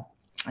did.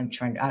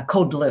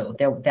 Code Blue.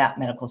 That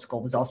medical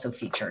school was also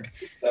featured.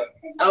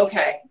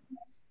 Okay.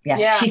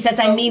 Yeah. She says,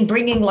 I mean,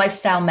 bringing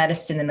lifestyle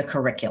medicine in the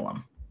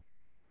curriculum.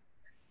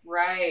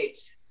 Right.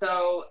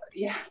 So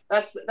yeah,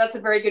 that's a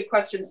very good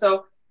question.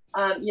 So,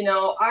 you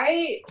know,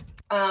 I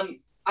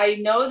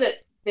know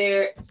that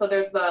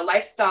there's the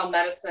lifestyle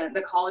medicine,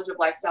 the College of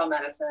Lifestyle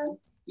Medicine.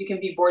 You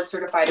can be board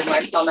certified in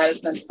lifestyle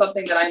medicine,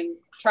 something that I'm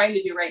trying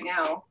to do right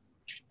now.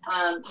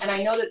 And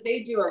I know that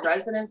they do a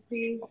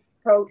residency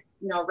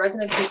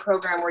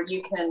program where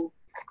you can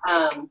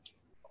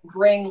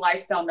bring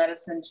lifestyle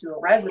medicine to a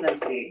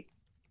residency.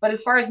 But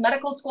as far as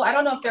medical school, I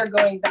don't know if they're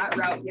going that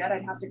route yet.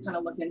 I'd have to kind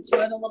of look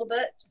into it a little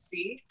bit to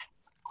see.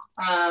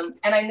 And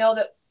I know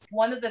that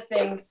one of the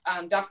things,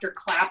 Dr.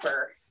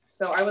 Klaper,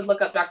 so I would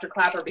look up Dr.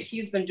 Klaper, but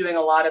he's been doing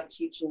a lot of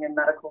teaching in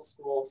medical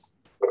schools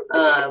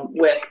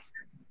with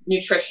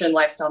nutrition,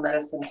 lifestyle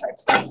medicine type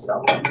stuff.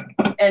 So,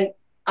 and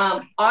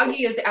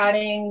Augie is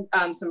adding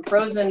some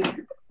frozen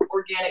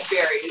organic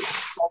berries.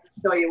 So I'll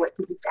just show you what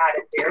he just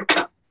added here.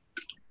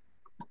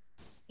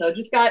 So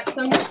just got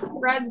some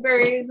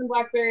raspberries and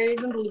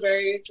blackberries and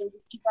blueberries. So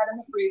just keep that in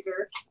the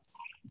freezer.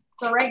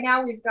 So right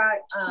now we've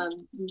got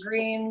some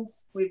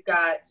greens. We've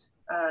got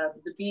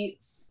the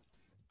beets.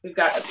 We've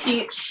got a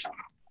peach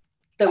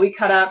that we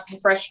cut up, a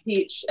fresh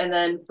peach, and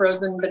then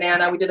frozen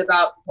banana. We did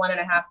about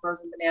 1.5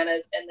 frozen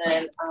bananas, and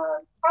then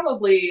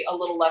probably a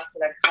little less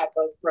than a cup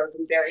of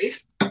frozen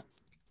berries.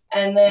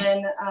 And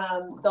then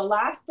the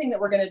last thing that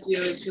we're going to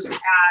do is just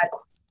add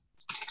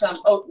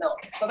some oat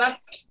milk. So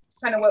that's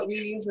kind of what we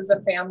use as a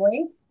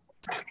family.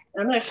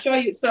 And I'm going to show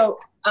you. So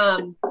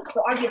So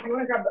Augie, if you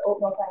want to grab the oat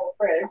milk out of the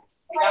fridge,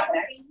 I got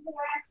next.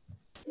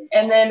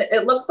 And then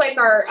it looks like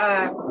our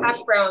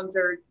hash browns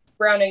are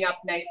browning up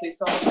nicely.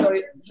 So I'll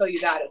show you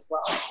that as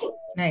well.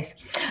 Nice.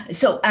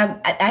 So I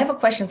have a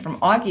question from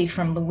Augie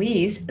from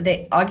Louise.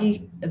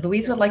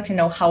 Louise would like to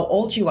know how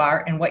old you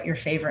are and what your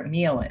favorite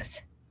meal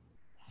is.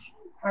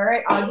 All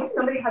right, Augie,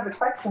 somebody has a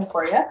question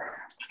for you.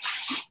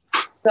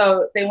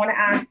 So they're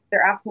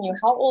asking you,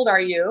 how old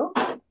are you?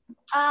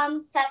 7.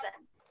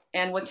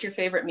 And what's your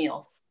favorite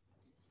meal?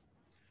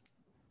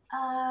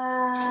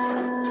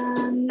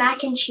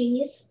 Mac and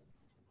cheese.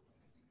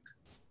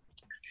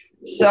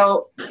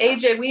 So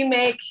AJ, we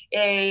make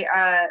a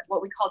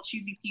what we call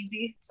cheesy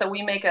peasy. So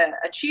we make a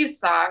cheese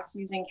sauce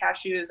using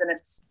cashews, and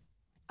it's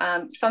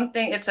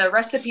it's a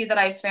recipe that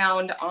I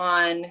found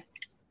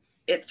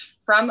it's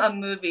from a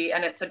movie,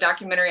 and it's a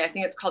documentary. I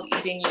think it's called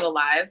Eating You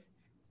Alive.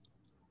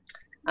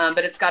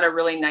 But it's got a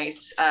really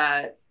nice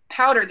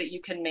powder that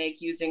you can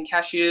make using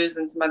cashews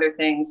and some other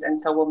things. And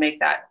so we'll make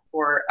that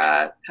for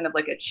kind of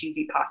like a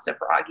cheesy pasta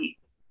for Augie.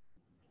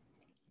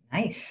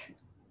 Nice.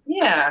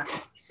 Yeah.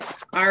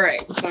 All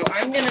right. So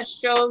I'm going to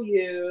show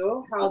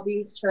you how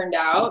these turned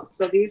out.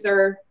 So these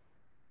are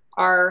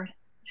our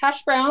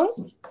hash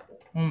browns.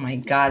 Oh my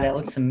God, that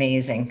looks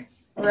amazing.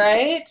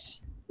 Right.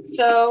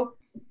 So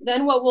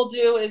then what we'll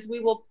do is we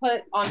will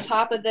put on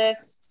top of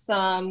this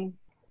some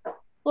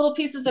little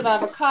pieces of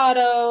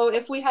avocado.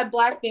 If we had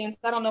black beans,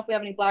 I don't know if we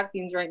have any black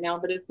beans right now,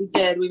 but if we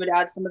did, we would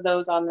add some of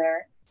those on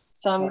there.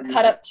 Some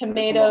cut up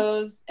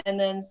tomatoes, and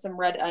then some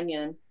red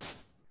onion.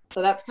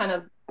 So that's kind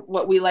of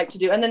what we like to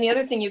do. And then the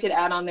other thing you could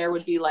add on there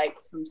would be like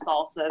some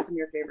salsa, some of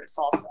your favorite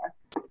salsa.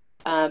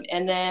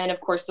 And then of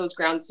course those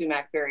ground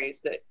sumac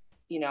berries that,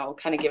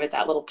 kind of give it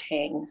that little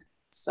tang.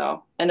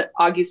 So, and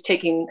Augie's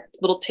taking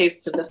little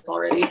tastes of this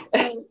already.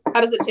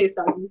 How does it taste,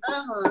 Augie?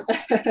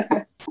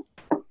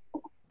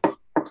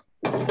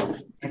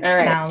 All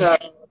right.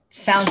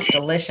 Sounds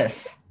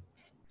delicious.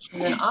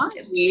 And then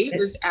Augie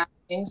is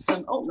adding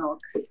some oat milk.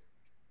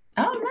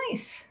 Oh,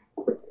 nice.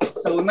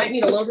 So we might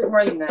need a little bit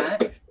more than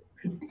that.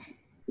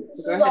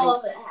 This is all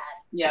of it had.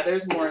 Yeah,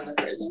 there's more in the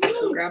fridge.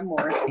 So grab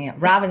more. Yeah,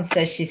 Robin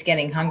says she's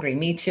getting hungry.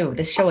 Me too.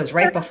 This show is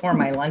right before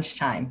my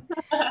lunchtime.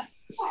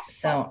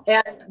 So.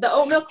 And the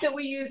oat milk that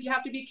we use, you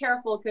have to be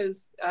careful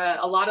because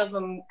a lot of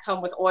them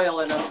come with oil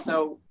in them.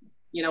 So,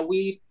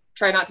 we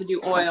try not to do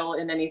oil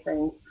in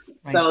anything.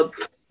 Right. So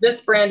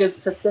this brand is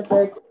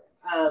Pacific,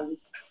 and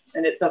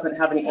it doesn't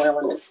have any oil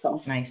in it.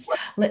 So nice.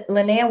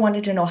 Linnea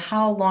wanted to know,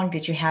 how long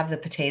did you have the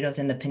potatoes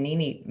in the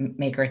panini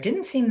maker? It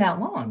didn't seem that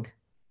long.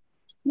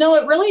 No,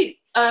 it really,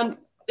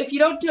 if you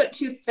don't do it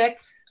too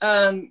thick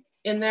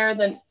in there,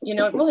 then,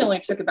 it really only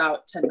took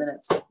about 10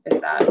 minutes,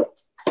 if that.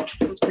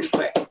 It was pretty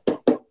quick.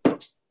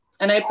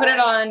 And I put it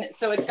on,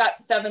 so it's got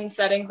 7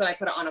 settings, and I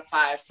put it on a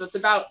 5. So it's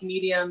about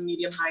medium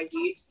high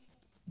heat.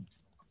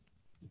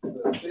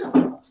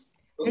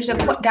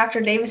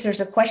 Dr. Davis, there's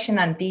a question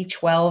on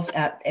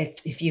B12,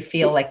 if you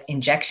feel like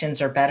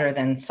injections are better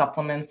than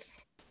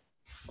supplements.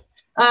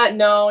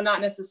 No,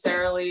 not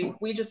necessarily.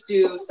 We just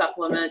do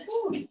supplement.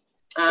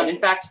 In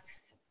fact,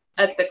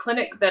 at the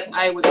clinic that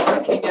I was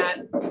working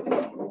at,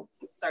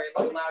 sorry,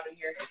 a little loud in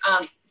here.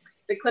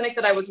 The clinic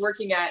that I was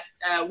working at,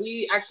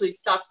 we actually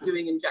stopped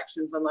doing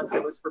injections unless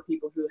it was for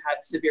people who had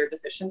severe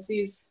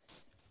deficiencies.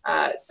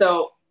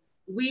 So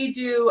we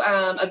do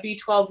a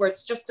B12 where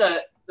it's just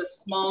the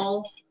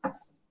small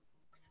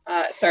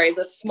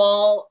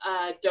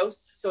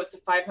dose. So it's a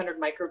 500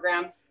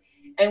 microgram.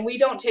 And we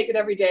don't take it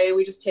every day.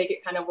 We just take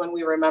it kind of when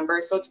we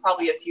remember. So it's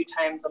probably a few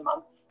times a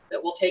month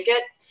that we'll take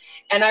it.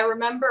 And I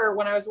remember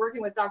when I was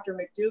working with Dr.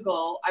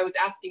 McDougall, I was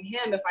asking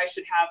him if I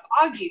should have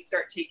Augie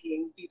start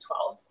taking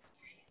B12.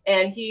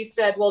 And he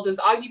said, well, does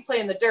Augie play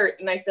in the dirt?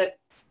 And I said,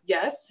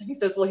 yes. And he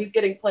says, well, he's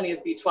getting plenty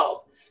of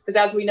B12. Because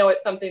as we know,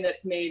 it's something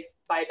that's made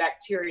by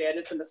bacteria and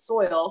it's in the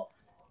soil.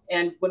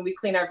 And when we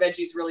clean our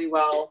veggies really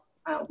well,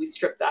 we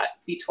strip that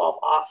B12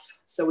 off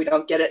so we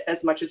don't get it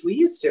as much as we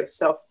used to.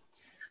 So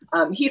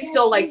he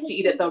still likes to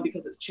eat it though,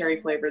 because it's cherry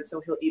flavored.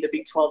 So he'll eat a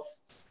B12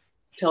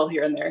 pill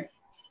here and there.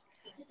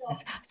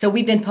 So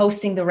we've been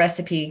posting the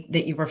recipe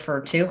that you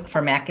referred to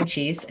for mac and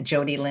cheese.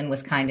 Jody Lynn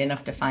was kind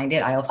enough to find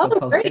it. I also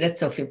posted it.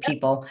 So for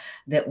people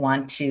that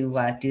want to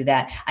do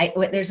that,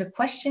 there's a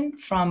question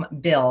from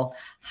Bill.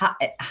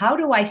 How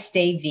do I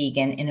stay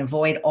vegan and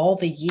avoid all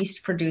the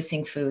yeast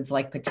producing foods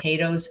like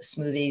potatoes,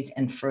 smoothies,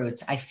 and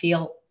fruits? I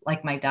feel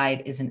like my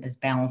diet isn't as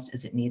balanced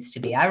as it needs to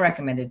be. I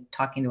recommended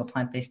talking to a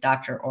plant-based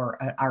doctor or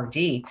an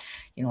RD,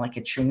 like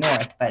a True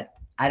North, but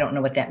I don't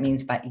know what that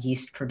means by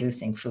yeast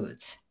producing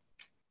foods.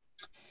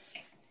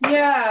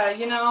 Yeah,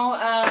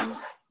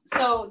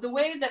 so the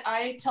way that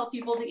I tell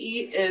people to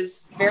eat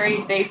is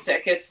very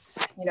basic. It's,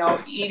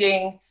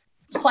 eating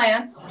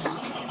plants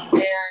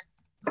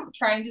and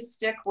trying to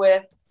stick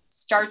with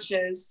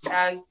starches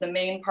as the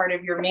main part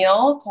of your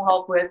meal to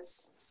help with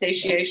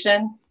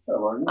satiation.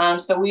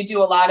 So we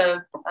do a lot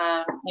of,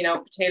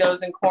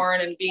 potatoes and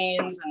corn and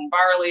beans and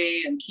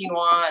barley and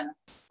quinoa and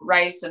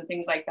rice and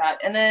things like that.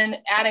 And then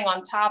adding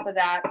on top of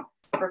that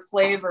for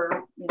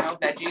flavor,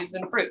 veggies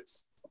and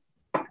fruits.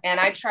 And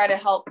I try to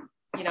help,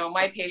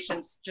 my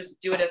patients just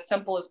do it as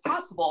simple as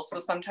possible. So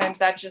sometimes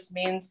that just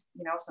means,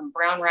 some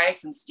brown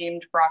rice and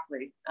steamed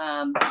broccoli.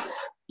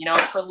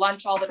 For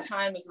lunch all the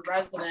time as a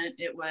resident,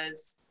 it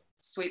was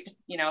sweet,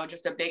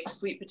 just a baked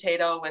sweet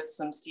potato with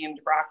some steamed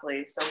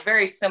broccoli. So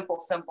very simple.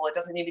 It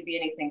doesn't need to be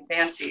anything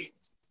fancy.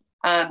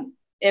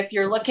 If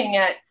you're looking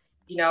at,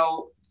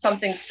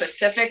 something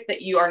specific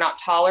that you are not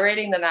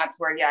tolerating, then that's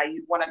where,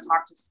 you'd want to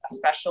talk to a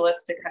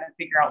specialist to kind of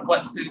figure out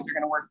what foods are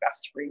going to work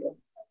best for you.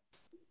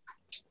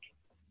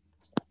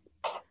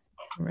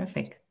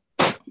 Terrific.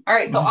 All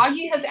right, so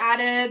Augie has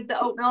added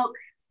the oat milk,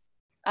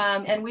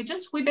 and we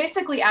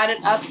basically add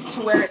it up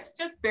to where it's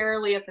just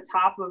barely at the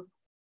top of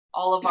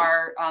all of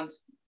our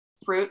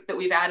fruit that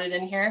we've added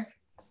in here.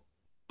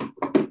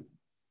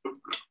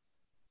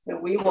 So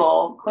we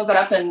will close it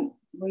up and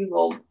we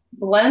will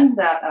blend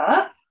that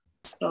up.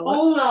 So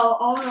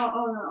oh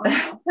no.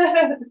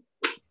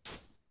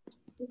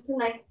 This is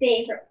my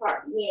favorite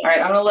part. Yeah. All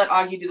right, I'm gonna let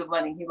Augie do the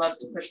blending. He loves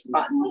to push the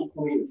button.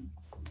 All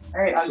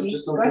right, Augie,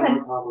 just go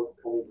ahead.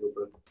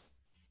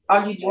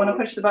 Augie, do you want to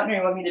push the button or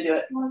you want me to do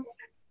it? All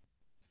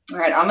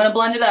right, I'm gonna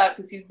blend it up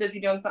because he's busy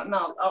doing something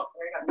else. Oh,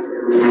 there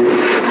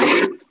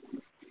he goes.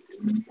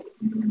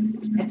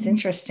 It's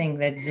interesting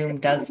that Zoom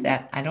does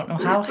that. I don't know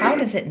how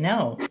does it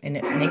know? And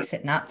it makes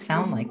it not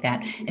sound like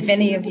that. If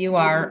any of you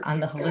are on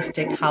the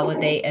Holistic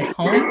Holiday at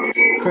Home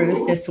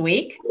cruise this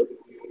week,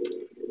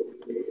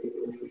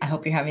 I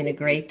hope you're having a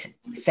great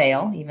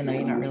sail, even though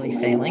you're not really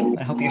sailing.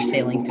 I hope you're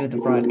sailing through the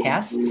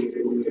broadcasts.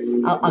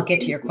 I'll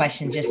get to your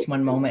question just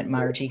one moment,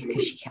 Margie,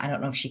 because I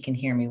don't know if she can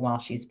hear me while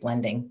she's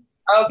blending.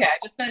 Okay, I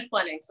just finished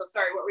blending. So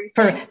sorry, what were you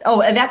saying?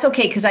 That's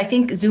okay, because I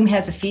think Zoom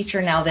has a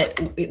feature now that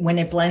when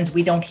it blends,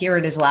 we don't hear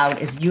it as loud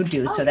as you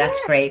do. So that's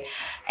great.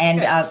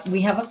 And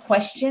we have a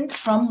question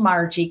from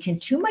Margie. Can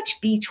too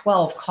much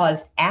B12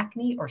 cause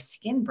acne or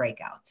skin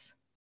breakouts?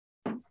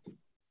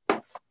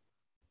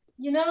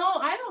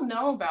 I don't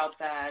know about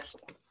that.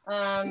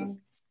 I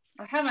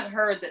haven't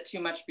heard that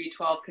too much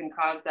B12 can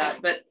cause that,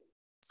 but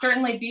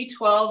certainly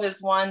B12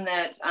 is one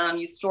that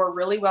you store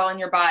really well in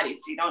your body,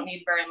 so you don't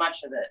need very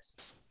much of it.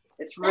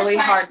 It's really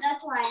hard.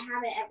 That's why I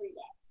have it every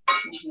day.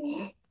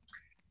 Mm-hmm.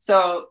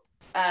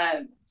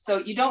 So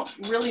you don't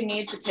really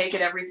need to take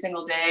it every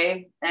single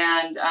day.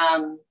 And,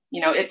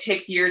 it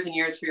takes years and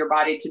years for your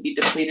body to be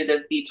depleted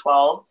of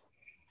B12.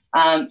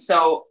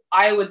 So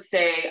I would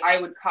say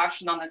I would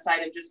caution on the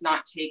side of just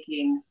not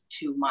taking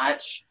too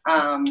much.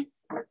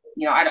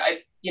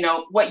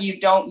 What you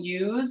don't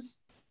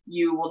use,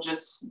 you will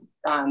just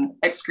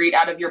excrete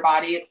out of your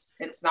body.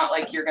 It's not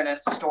like you're going to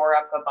store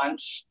up a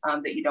bunch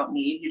that you don't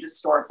need. You just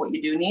store up what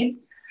you do need.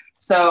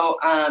 So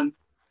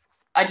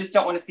I just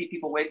don't want to see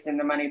people wasting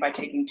their money by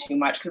taking too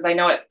much, because I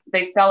know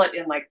they sell it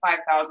in like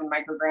 5,000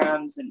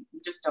 micrograms and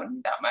you just don't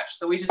need that much.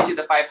 So we just do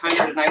the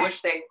 500, and I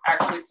wish they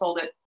actually sold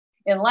it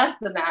in less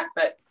than that.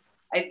 But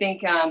I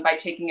think by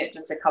taking it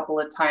just a couple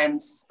of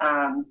times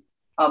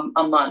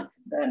a month,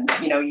 then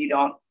you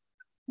don't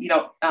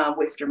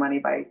waste your money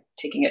by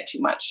taking it too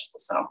much.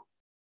 So,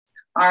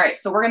 all right,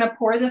 so we're gonna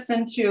pour this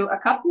into a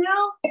cup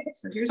now.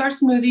 So here's our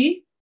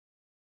smoothie.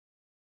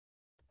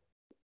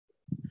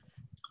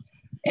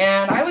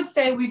 And I would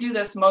say we do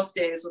this most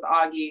days with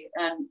Augie.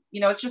 And,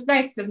 it's just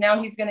nice because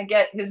now he's gonna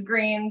get his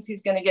greens,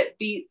 he's gonna get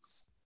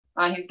beets,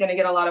 he's gonna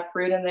get a lot of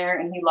fruit in there,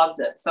 and he loves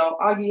it. So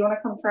Augie, you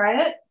wanna come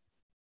try it?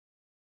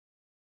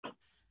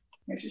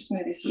 Here's your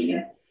smoothie,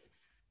 sweetie.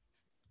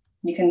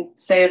 You can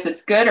say if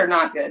it's good or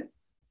not good.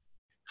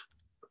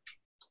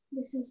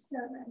 This is so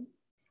good.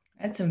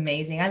 That's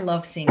amazing. I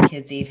love seeing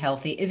kids eat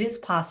healthy. It is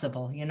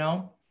possible,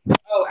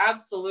 Oh,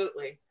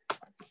 absolutely.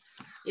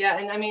 Yeah.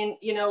 And I mean,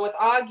 with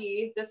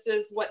Augie, this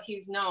is what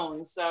he's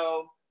known.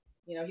 So,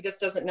 he just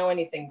doesn't know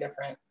anything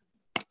different.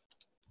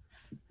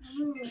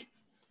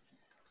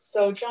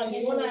 So John,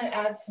 you want to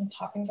add some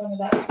toppings onto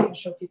that so we can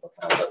show people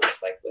kind of what it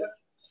looks like with.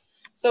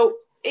 So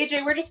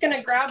AJ, we're just going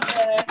to grab the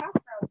half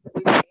round that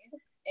we made,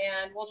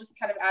 and we'll just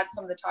kind of add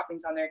some of the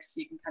toppings on there so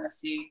you can kind of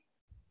see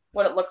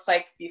what it looks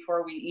like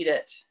before we eat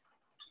it.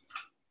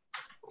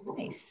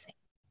 Nice.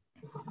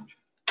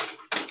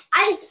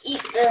 I just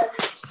eat the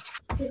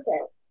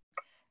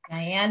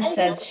Diane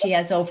says she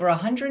has over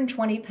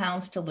 120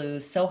 pounds to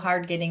lose. So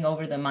hard getting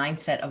over the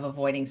mindset of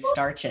avoiding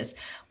starches.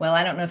 Well,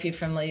 I don't know if you're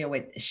familiar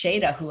with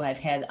Shada, who I've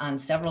had on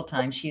several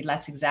times.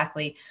 That's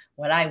exactly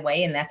what I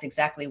weigh, and that's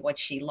exactly what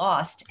she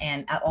lost.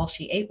 And all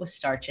she ate was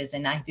starches.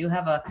 And I do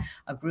have a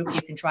group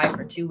you can try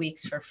for 2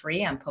 weeks for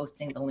free. I'm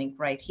posting the link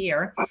right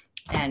here.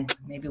 And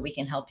maybe we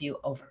can help you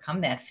overcome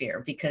that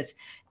fear, because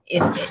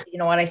if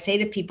what I say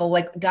to people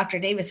like Dr.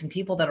 Davis and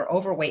people that are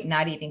overweight,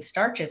 not eating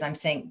starches, I'm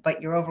saying,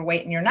 but you're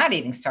overweight and you're not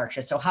eating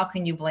starches. So how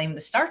can you blame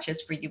the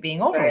starches for you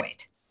being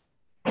overweight?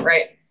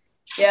 Right.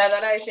 Yeah,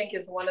 that I think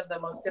is one of the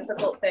most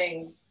difficult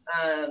things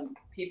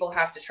people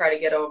have to try to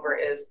get over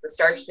is the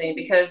starch thing.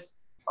 Because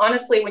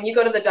honestly, when you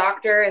go to the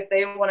doctor, if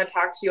they want to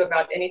talk to you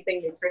about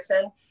anything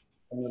nutrition,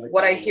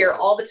 what I hear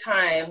all the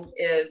time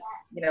is,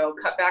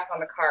 cut back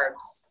on the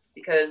carbs.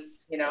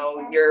 because, you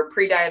know, you're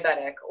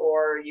pre-diabetic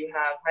or you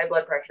have high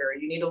blood pressure, or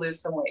you need to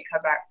lose some weight,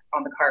 cut back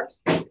on the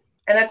carbs.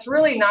 And that's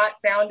really not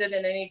founded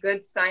in any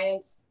good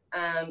science.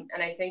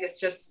 And I think it's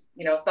just,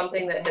 you know,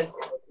 something that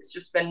it's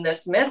just been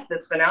this myth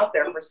that's been out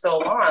there for so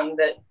long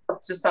that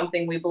it's just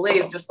something we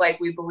believe, just like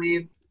we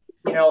believe,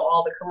 you know,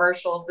 all the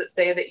commercials that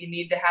say that you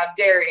need to have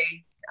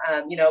dairy,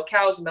 you know,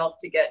 cow's milk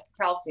to get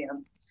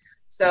calcium.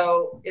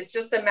 So it's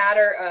just a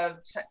matter of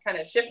kind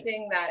of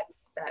shifting that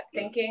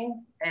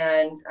thinking.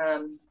 And,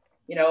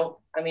 you know,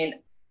 I mean,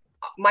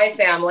 my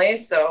family,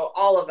 so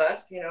all of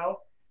us, you know,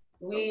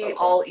 we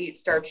all eat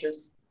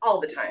starches all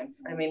the time.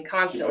 I mean,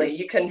 constantly.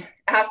 You can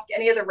ask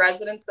any of the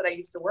residents that I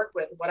used to work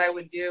with. What I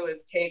would do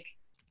is take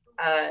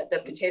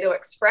the Potato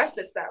Express.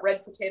 It's that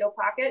red potato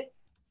pocket.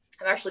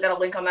 I've actually got a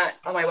link on that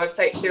on my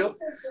website too.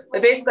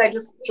 But basically, I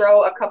just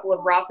throw a couple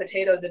of raw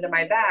potatoes into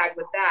my bag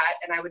with that,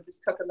 and I would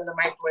just cook them in the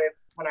microwave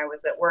when I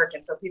was at work.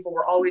 And so people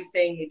were always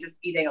saying me just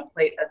eating a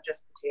plate of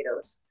just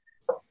potatoes.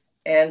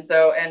 And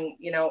so, and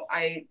you know,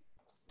 I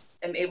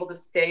am able to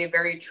stay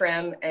very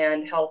trim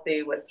and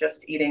healthy with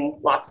just eating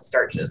lots of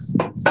starches.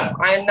 So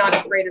I am not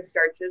afraid of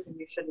starches, and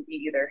you shouldn't be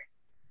either.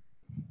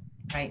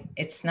 Right.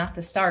 It's not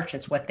the starch,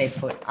 it's what they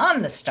put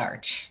on the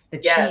starch, the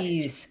Yes.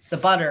 cheese, the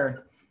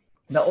butter,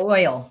 the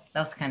oil,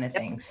 those kind of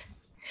Yep. things.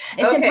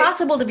 It's Okay.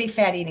 impossible to be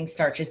fat eating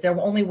starches. They're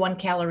only 1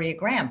 calorie a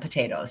gram,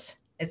 potatoes.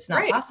 It's not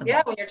Right. possible.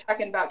 Yeah, when you're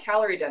talking about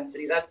calorie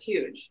density, that's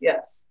huge.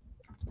 Yes.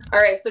 All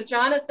right. So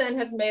Jonathan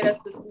has made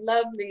us this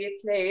lovely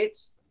plate.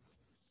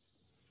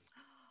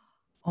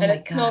 Oh And my it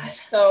smells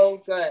gosh.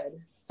 so good.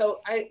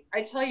 So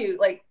I tell you,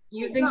 like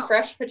using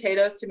fresh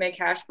potatoes to make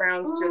hash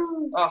browns,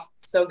 just, oh,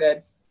 so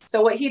good.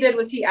 So what he did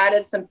was he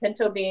added some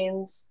pinto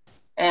beans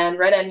and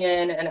red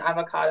onion and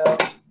avocado.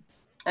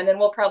 And then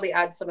we'll probably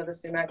add some of the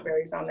sumac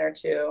berries on there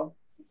too.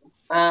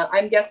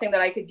 I'm guessing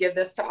that I could give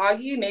this to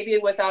Augie, maybe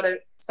without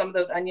some of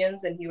those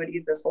onions, and he would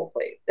eat this whole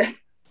plate.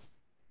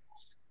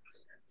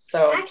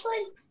 So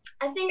Actually,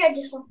 I think I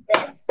just want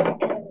this.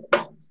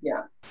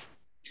 yeah.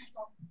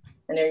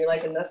 And are you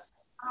liking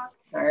this? All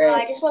So I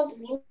right. just want the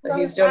beans. So on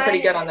he's the doing pretty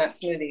side, good and on that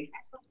smoothie.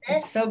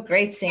 It's so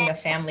great seeing a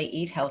family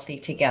eat healthy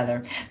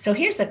together. So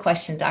here's a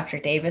question, Dr.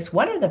 Davis.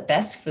 What are the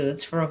best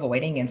foods for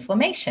avoiding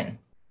inflammation?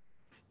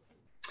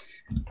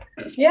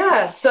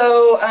 Yeah.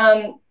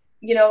 So,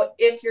 you know,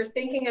 if you're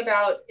thinking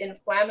about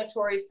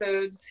inflammatory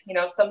foods, you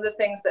know, some of the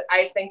things that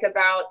I think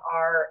about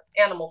are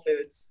animal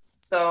foods.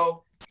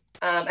 So,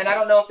 and I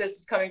don't know if this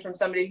is coming from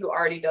somebody who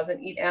already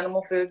doesn't eat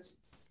animal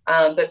foods,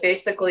 but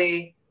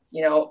basically,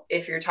 you know,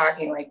 if you're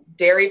talking like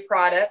dairy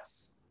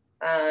products,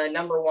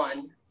 number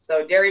one.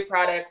 So dairy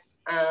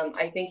products,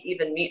 I think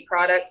even meat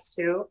products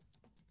too,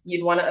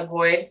 you'd want to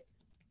avoid.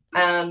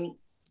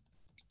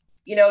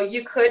 You know,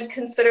 you could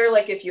consider,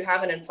 like, if you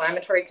have an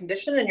inflammatory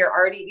condition and you're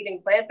already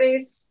eating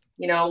plant-based,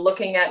 you know,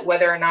 looking at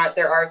whether or not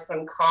there are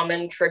some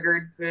common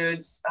triggered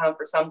foods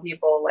for some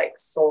people, like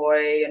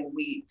soy and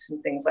wheat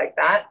and things like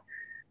that.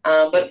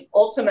 But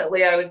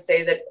ultimately, I would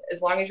say that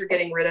as long as you're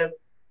getting rid of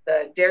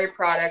the dairy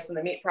products and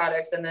the meat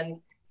products, and then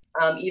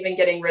even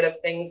getting rid of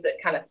things that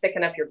kind of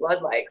thicken up your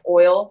blood, like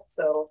oil.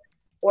 So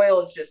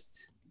oil is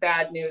just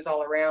bad news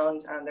all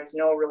around. There's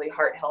no really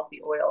heart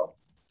healthy oil.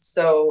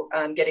 So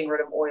getting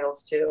rid of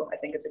oils too, I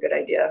think is a good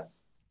idea.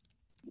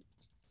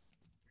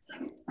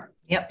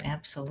 Yep,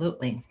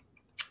 absolutely.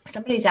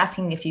 Somebody's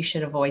asking if you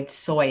should avoid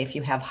soy if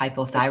you have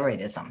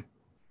hypothyroidism.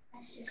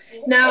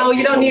 No,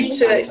 you don't need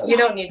to. You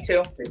don't need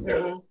to.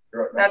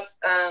 That's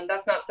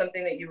not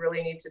something that you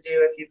really need to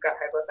do if you've got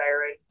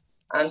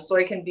hypothyroid.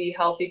 Soy can be a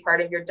healthy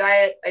part of your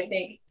diet. I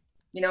think,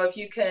 you know, if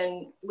you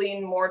can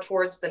lean more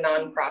towards the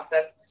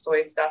non-processed soy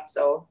stuff,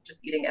 so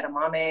just eating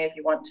edamame if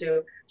you want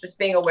to, just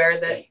being aware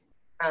that,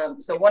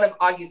 so one of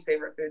Augie's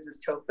favorite foods is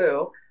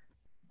tofu,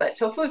 but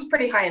tofu is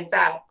pretty high in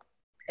fat.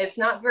 It's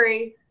not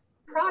very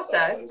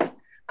processed,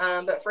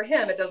 but for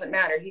him, it doesn't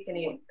matter. He can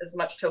eat as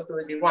much tofu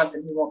as he wants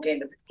and he won't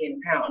gain a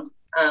pound.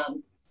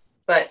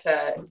 But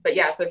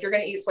yeah, so if you're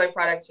going to eat soy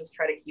products, just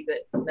try to keep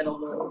it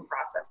minimally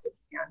processed if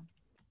you can.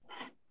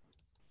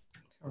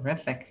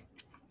 Terrific.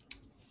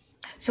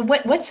 So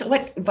what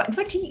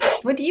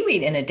do you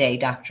eat in a day,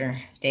 Dr.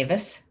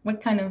 Davis?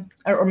 What kind of,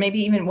 or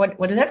maybe even what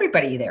does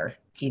everybody there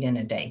eat in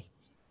a day?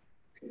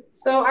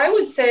 So I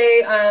would say,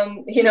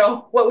 you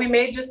know, what we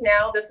made just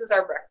now, this is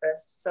our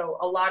breakfast. So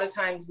a lot of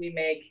times we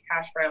make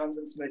hash browns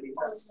and smoothies.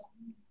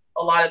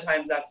 A lot of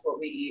times that's what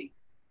we eat.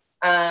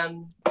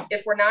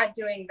 If we're not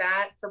doing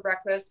that for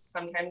breakfast,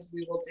 sometimes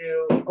we will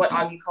do what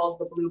Augie calls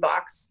the blue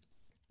box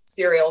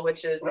cereal,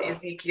 which is the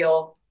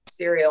Ezekiel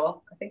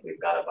cereal. I think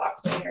we've got a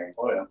box in here.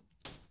 Oh yeah.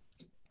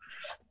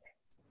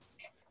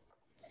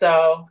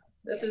 So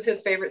this is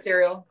his favorite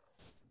cereal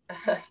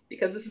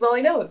because this is all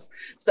he knows.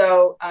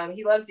 So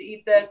he loves to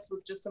eat this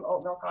with just some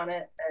oat milk on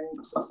it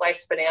and some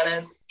sliced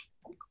bananas.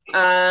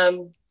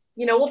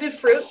 You know, we'll do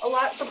fruit a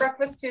lot for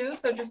breakfast too.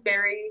 So just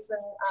berries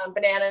and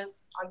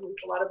bananas. Augie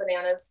eats a lot of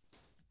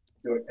bananas.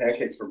 Doing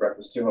pancakes for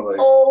breakfast too. How about you?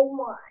 Oh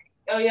my.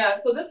 Oh yeah,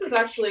 so this is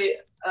actually,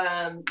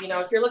 you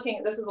know, if you're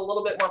looking, this is a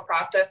little bit more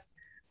processed.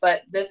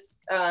 But this,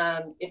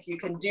 if you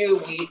can do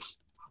wheat,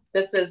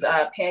 this is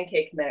a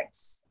pancake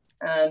mix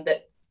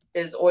that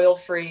is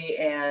oil-free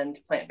and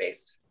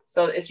plant-based.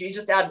 So you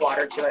just add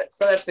water to it.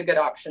 So that's a good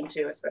option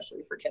too,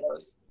 especially for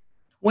kiddos.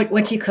 What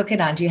do you cook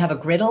it on? Do you have a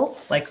griddle,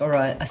 like, or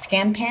a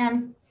scan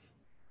pan?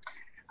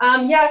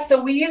 Yeah,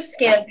 so we use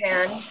scan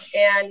pan,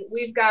 and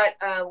we've got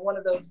one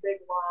of those big,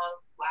 long,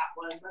 flat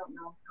ones. I don't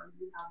know if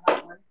you have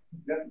that one.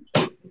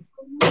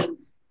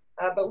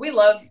 Yep. But we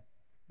love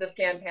the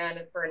scan pan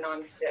for a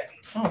non-stick.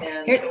 Oh,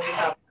 and so we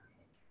have.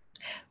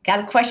 Got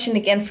a question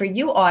again for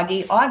you,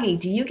 Augie. Augie,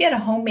 do you get a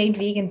homemade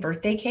vegan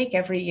birthday cake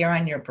every year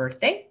on your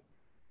birthday?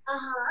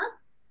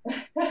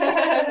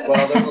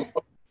 Well, there's a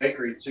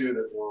bakery too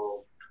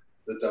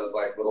that does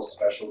like little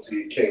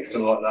specialty cakes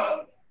and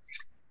whatnot.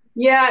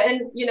 Yeah,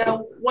 and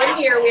one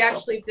year we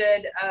actually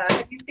did.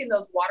 Have you seen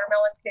those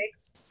watermelon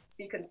cakes?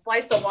 So you can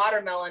slice a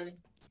watermelon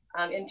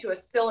into a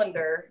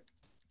cylinder,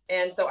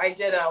 and so I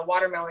did a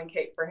watermelon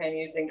cake for him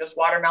using just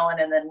watermelon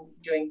and then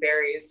doing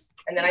berries,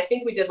 and then I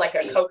think we did like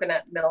a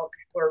coconut milk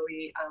where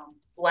we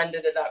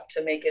blended it up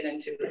to make it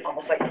into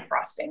almost like a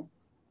frosting.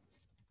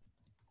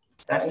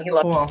 So, that's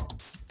cool.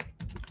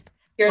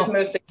 Here's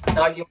Moose.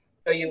 I'll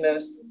show you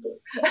Moose.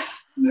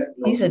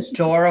 He's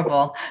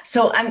adorable.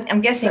 So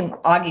I'm guessing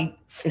Augie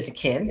is a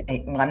kid.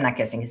 Well, I'm not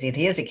guessing,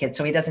 he is a kid,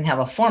 so he doesn't have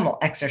a formal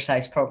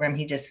exercise program.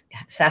 He just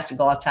has to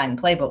go outside and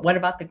play. But what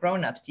about the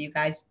grown-ups? Do you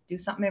guys do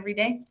something every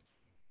day?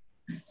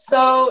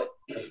 So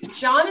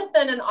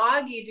Jonathan and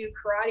Augie do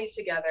karate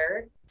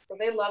together. So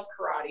they love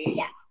karate.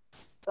 Yeah.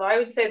 So I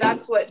would say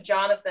that's what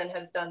Jonathan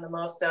has done the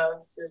most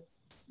of to,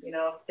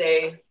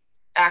 stay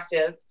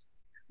active.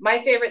 My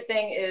favorite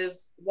thing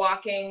is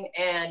walking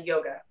and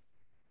yoga.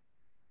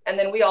 And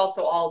then we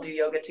also all do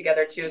yoga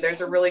together too.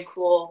 There's a really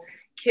cool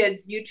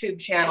kids YouTube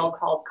channel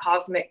called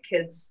Cosmic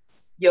Kids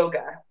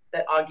Yoga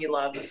that Augie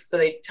loves. So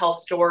they tell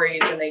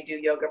stories and they do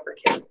yoga for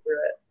kids through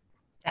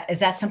it. Is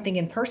that something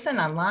in person,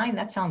 online?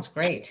 That sounds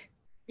great.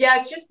 Yeah,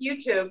 it's just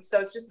YouTube. So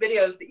it's just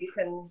videos that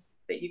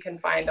you can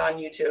find on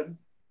YouTube.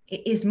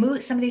 Is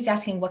Moose, somebody's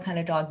asking what kind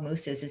of dog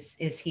Moose is.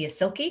 Is he a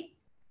Silkie?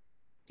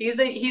 He's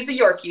a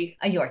Yorkie.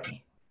 A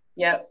Yorkie.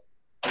 Yep.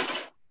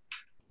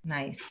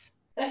 Nice.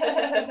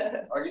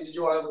 Augie, did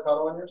you want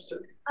avocado on yours too?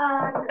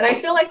 And I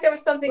feel like there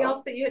was something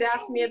else that you had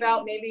asked me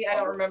about. Maybe I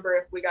don't remember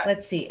if we got.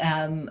 Let's see.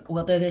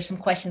 Well, there's some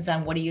questions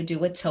on what do you do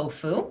with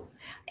tofu,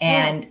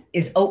 and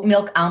is oat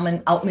milk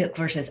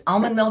versus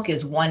almond milk,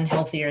 is one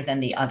healthier than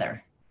the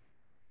other?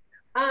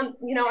 I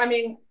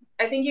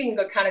think you can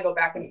go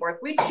back and forth.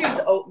 We choose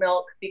oat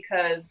milk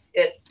because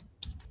it's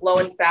low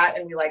in fat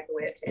and we like the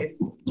way it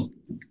tastes.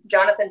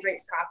 Jonathan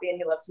drinks coffee and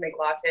he loves to make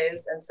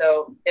lattes, and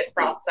so it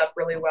froths up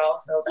really well.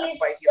 So that's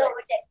why he so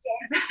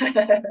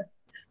addicted.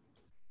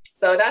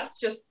 So that's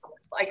just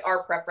like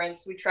our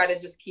preference. We try to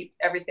just keep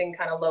everything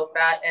kind of low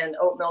fat, and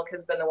oat milk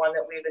has been the one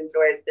that we've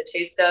enjoyed the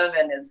taste of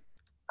and is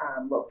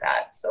low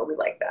fat. So we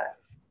like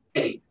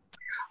that.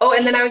 Oh,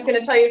 and then I was going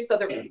to tell you,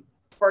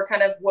 for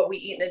kind of what we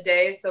eat in a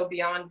day. So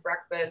beyond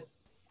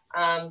breakfast,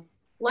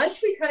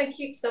 lunch, we kind of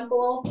keep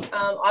simple.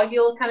 Augie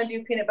will kind of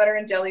do peanut butter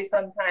and jelly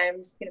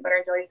sometimes, peanut butter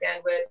and jelly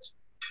sandwich.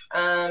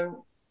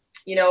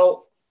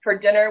 For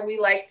dinner, we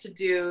like to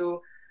do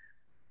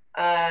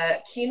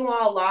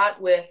quinoa a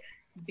lot with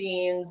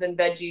beans and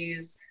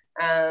veggies.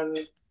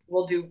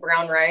 We'll do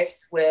brown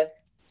rice with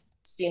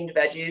steamed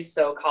veggies,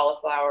 so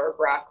cauliflower,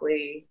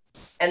 broccoli.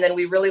 And then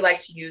we really like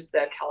to use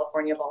the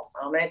California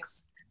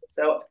balsamics.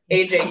 So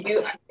AJ,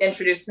 you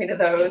introduced me to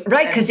those.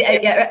 Right, because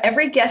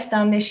every guest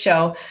on this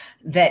show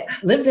that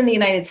lives in the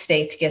United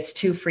States gets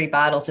 2 free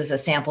bottles as a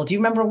sample. Do you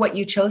remember what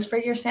you chose for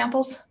your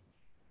samples?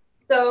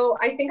 So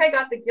I think I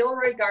got the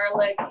Gilroy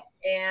garlic,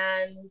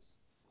 and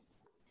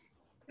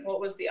what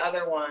was the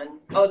other one?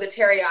 Oh, the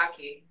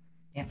teriyaki.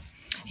 Yeah,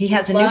 he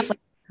has a new flavor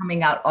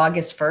coming out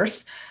August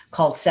 1st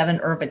called 7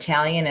 Herb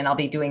Italian, and I'll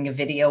be doing a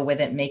video with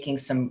it, making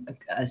some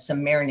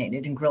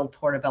marinated and grilled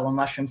portobello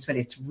mushrooms, but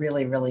it's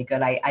really, really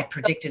good. I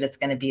predicted it's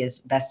going to be his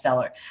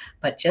bestseller,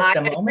 but just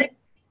a moment.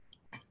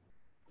 I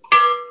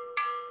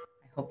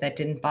hope that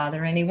didn't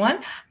bother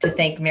anyone. To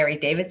thank Mary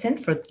Davidson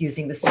for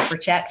using the super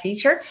chat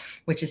feature,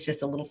 which is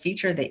just a little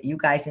feature that you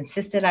guys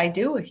insisted I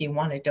do if you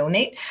want to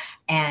donate.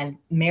 And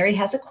Mary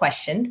has a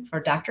question for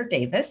Dr.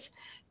 Davis.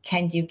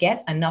 Can you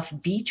get enough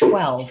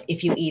B12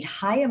 if you eat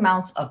high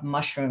amounts of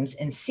mushrooms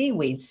and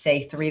seaweed,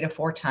 say 3 to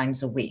 4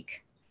 times a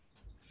week?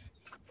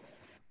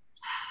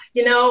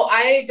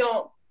 I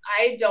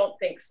don't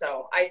think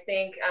so. I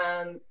think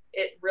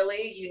it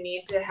really, you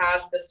need to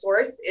have, the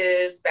source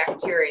is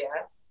bacteria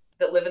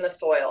that live in the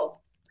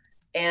soil.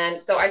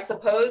 And so I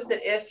suppose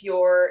that if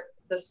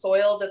the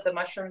soil that the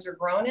mushrooms are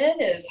grown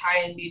in is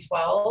high in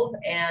B12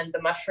 and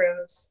the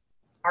mushrooms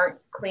aren't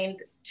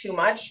cleaned too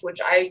much, which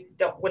I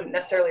wouldn't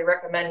necessarily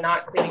recommend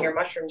not cleaning your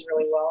mushrooms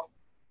really well,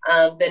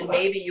 then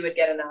maybe you would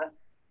get enough.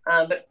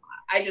 But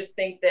I just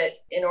think that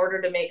in order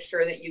to make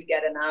sure that you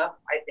get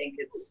enough, I think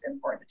it's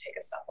important to take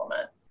a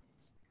supplement.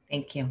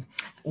 Thank you.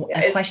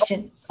 A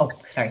question. Oh,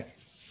 sorry.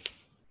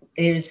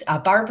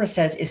 Barbara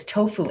says, is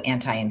tofu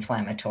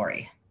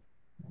anti-inflammatory?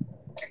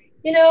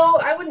 You know,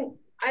 I wouldn't,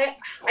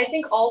 I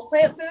think all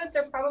plant foods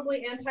are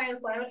probably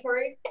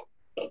anti-inflammatory.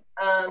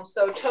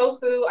 So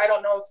tofu, I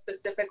don't know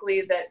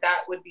specifically that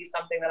would be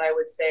something that I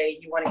would say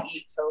you want to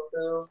eat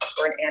tofu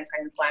for an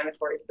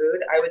anti-inflammatory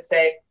food. I would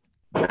say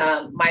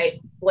my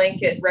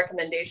blanket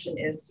recommendation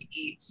is to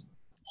eat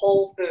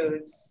whole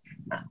foods,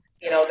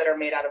 that are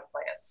made out of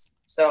plants.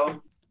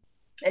 So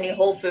any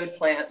whole food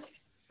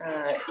plants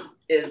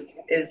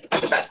is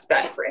the best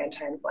bet for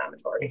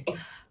anti-inflammatory.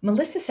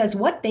 Melissa says,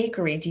 what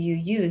bakery do you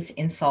use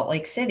in Salt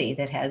Lake City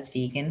that has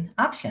vegan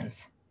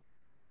options?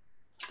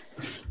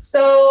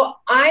 So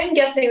I'm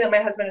guessing that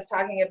my husband is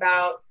talking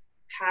about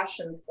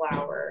Passion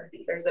Flour.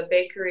 There's a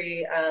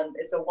bakery.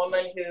 It's a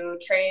woman who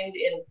trained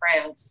in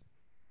France.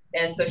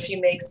 And so she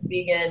makes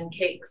vegan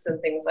cakes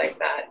and things like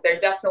that.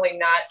 They're definitely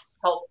not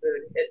health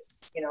food.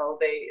 It's,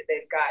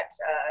 they've got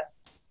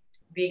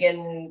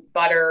vegan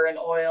butter and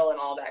oil and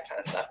all that kind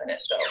of stuff in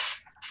it. So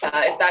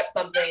if that's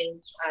something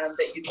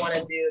that you'd want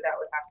to do, that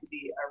would have to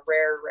be a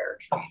rare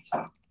treat.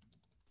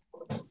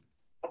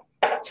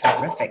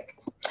 Terrific.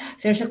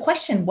 So there's a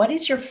question. What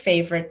is your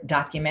favorite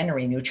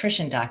documentary,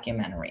 nutrition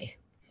documentary?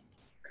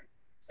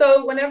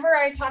 So whenever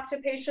I talk to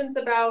patients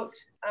about,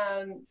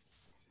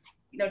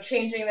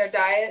 changing their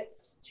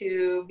diets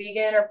to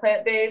vegan or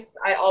plant-based,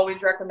 I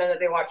always recommend that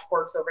they watch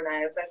Forks Over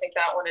Knives. I think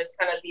that one is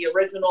kind of the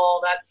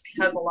original. That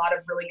has a lot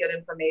of really good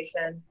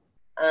information.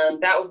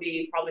 That would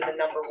be probably the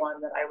number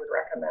one that I would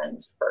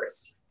recommend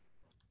first.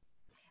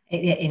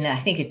 And I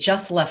think it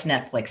just left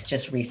Netflix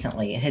just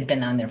recently. It had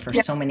been on there for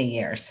so many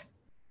years.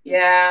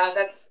 Yeah,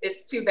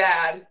 it's too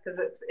bad because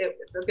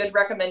it's a good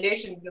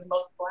recommendation because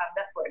most people have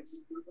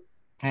Netflix.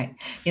 Right.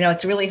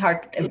 It's really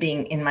hard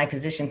being in my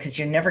position because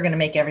you're never going to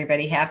make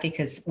everybody happy,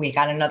 because we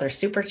got another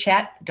super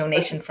chat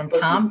donation from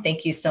Tom.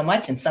 Thank you so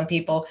much. And some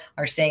people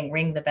are saying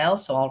ring the bell,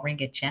 so I'll ring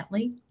it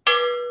gently.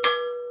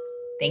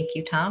 Thank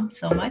you, Tom,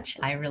 so much.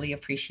 I really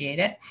appreciate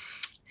it.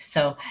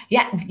 So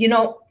yeah,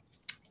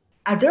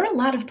 are there a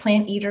lot of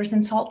plant eaters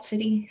in Salt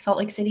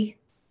Lake City?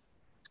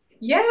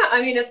 Yeah,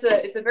 I mean, it's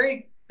a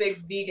very big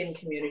vegan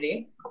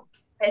community.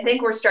 I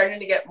think we're starting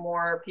to get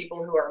more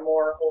people who are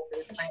more whole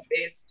food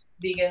plant-based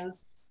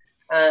vegans.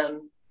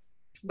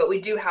 But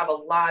we do have a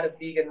lot of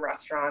vegan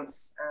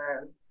restaurants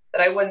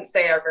that I wouldn't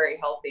say are very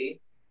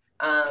healthy.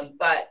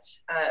 But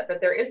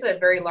there is a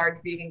very large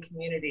vegan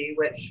community,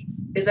 which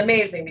is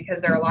amazing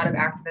because there are a lot of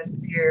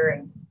activists here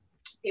and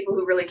people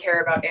who really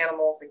care about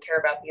animals and care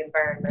about the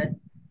environment.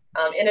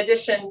 In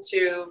addition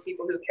to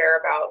people who care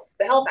about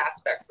the health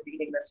aspects of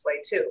eating this way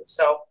too.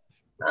 So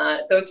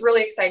it's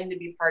really exciting to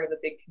be part of a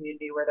big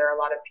community where there are a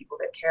lot of people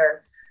that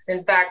care.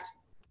 In fact,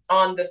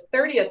 on the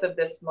 30th of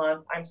this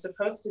month, I'm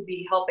supposed to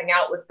be helping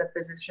out with the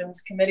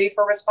Physicians Committee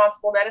for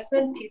Responsible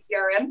Medicine,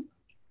 PCRM,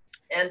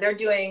 and they're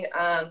doing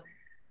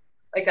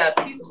like a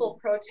peaceful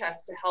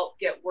protest to help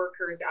get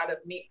workers out of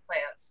meat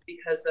plants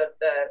because of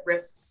the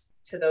risks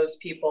to those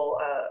people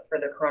for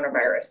the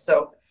coronavirus.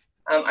 So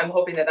I'm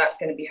hoping that that's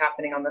going to be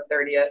happening on the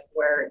 30th,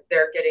 where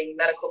they're getting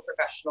medical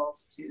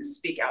professionals to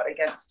speak out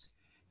against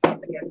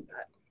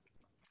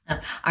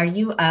that. Are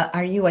you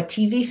a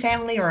TV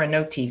family or a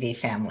no TV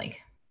family?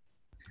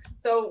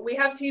 So we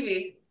have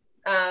TV.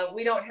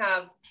 We don't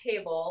have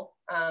cable,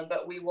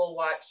 but we will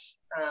watch.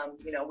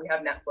 We have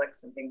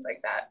Netflix and things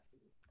like that.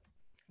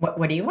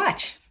 What do you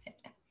watch?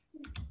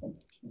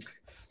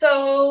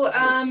 So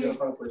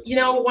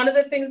one of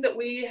the things that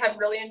we have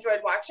really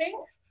enjoyed watching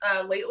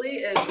lately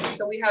is,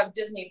 so we have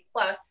Disney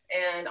Plus,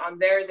 and on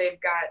there they've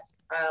got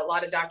a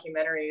lot of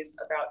documentaries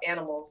about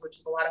animals, which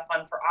is a lot of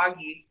fun for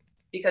Augie,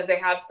 because they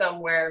have some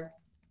where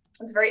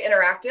it's very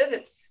interactive.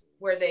 It's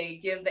where they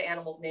give the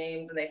animals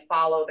names and they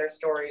follow their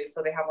stories.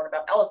 So they have one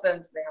about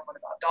elephants and they have one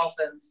about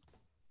dolphins.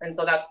 And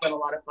so that's been a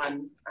lot of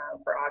fun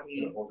for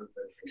Augie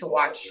to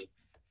watch.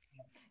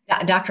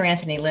 Dr.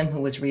 Anthony Lim,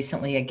 who was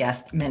recently a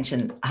guest,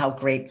 mentioned how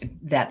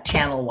great that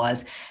channel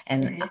was.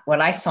 And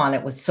what I saw on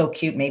it was so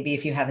cute. Maybe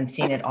if you haven't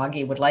seen it,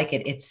 Augie would like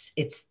it.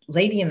 It's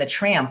Lady and the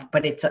Tramp,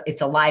 but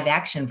it's a live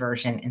action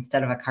version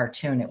instead of a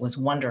cartoon. It was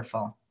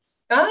wonderful.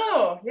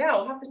 Oh, yeah,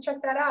 we'll have to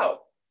check that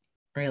out.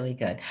 Really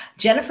good.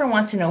 Jennifer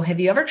wants to know, have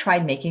you ever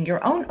tried making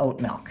your own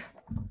oat milk?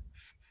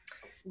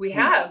 We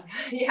have,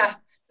 yeah.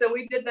 So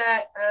we did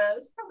that, it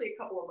was probably a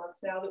couple of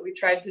months now that we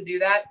tried to do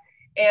that.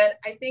 And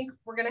I think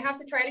we're going to have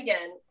to try it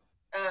again.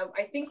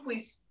 I think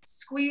we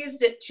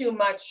squeezed it too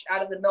much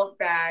out of the milk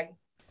bag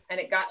and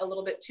it got a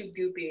little bit too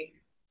goopy.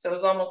 So it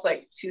was almost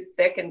like too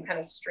thick and kind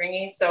of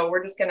stringy. So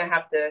we're just going to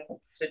have to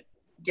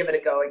give it a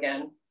go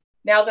again.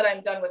 Now that I'm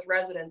done with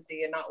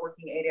residency and not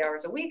working 80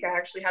 hours a week, I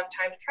actually have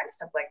time to try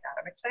stuff like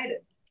that. I'm excited.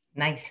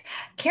 Nice.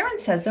 Karen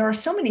says there are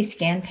so many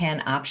scan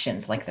pan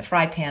options, like the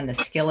fry pan, the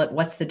skillet.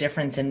 What's the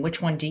difference and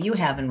which one do you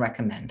have and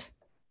recommend?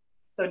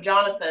 So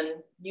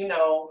Jonathan,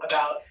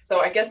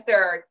 so I guess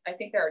there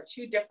are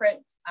two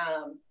different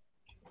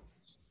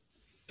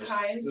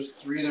kinds. There's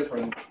three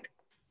different.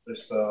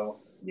 So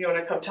you want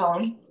to come tell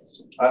them?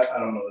 I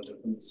don't know the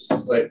difference,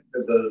 like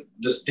the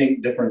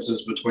distinct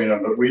differences between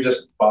them, but we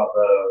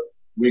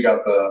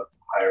got the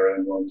higher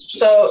end ones.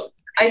 So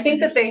I think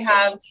that they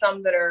have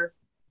some that are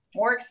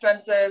more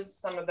expensive,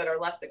 some that are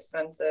less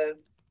expensive.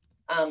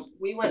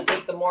 We went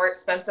with the more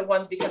expensive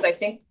ones because I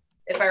think,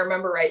 if I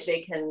remember right,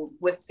 they can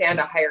withstand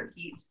a higher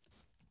heat.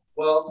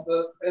 Well,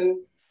 and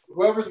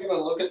whoever's going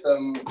to look at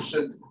them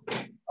should,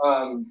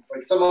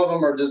 like some of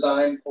them are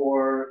designed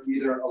for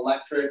either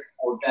electric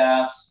or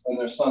gas, and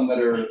there's some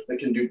that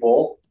can do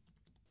both.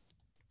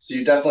 So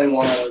you definitely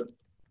want to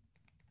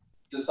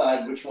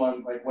decide which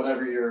one, like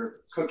whatever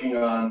you're cooking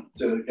on,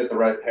 to get the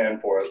right pan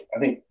for it. I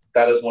think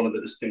that is one of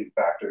the distinct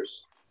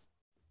factors.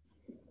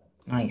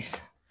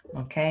 Nice.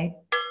 Okay.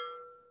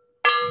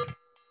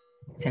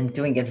 I'm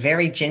doing it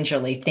very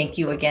gingerly. Thank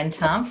you again,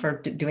 Tom,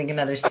 for doing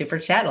another super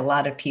chat. A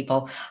lot of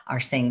people are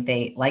saying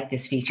they like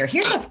this feature.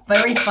 Here's a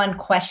very fun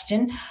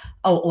question.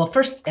 Oh, well,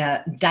 first,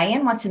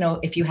 Diane wants to know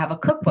if you have a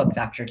cookbook,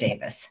 Dr.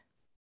 Davis.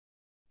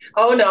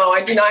 Oh, no,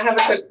 I do not have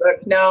a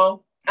cookbook.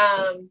 No.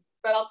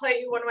 But I'll tell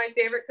you, one of my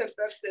favorite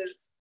cookbooks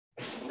is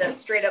The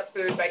Straight Up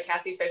Food by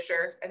Kathy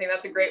Fisher. I think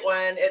that's a great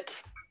one.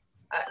 It's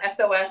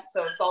SOS,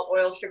 so salt,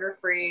 oil, sugar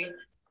free.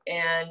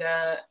 And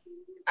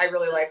I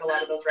really like a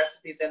lot of those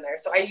recipes in there.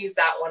 So I use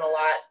that one a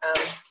lot.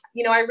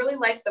 You know, I really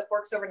like the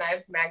Forks Over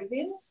Knives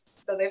magazines.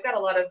 So they've got a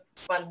lot of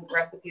fun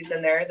recipes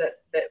in there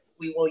that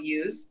we will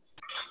use.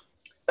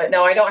 But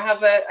no, I don't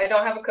have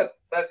a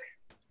cookbook.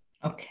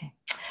 Okay.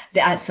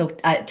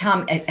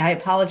 Tom, I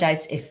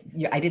apologize if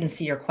I didn't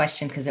see your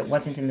question because it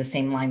wasn't in the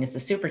same line as the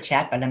super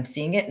chat, but I'm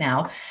seeing it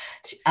now.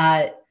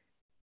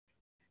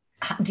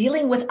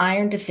 Dealing with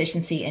iron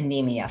deficiency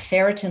anemia,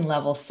 ferritin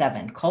level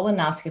 7,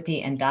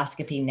 colonoscopy,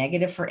 endoscopy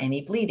negative for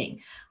any bleeding.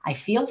 I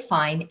feel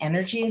fine.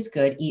 Energy is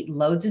good. Eat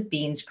loads of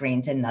beans,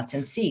 grains, and nuts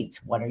and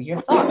seeds. What are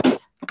your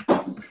thoughts?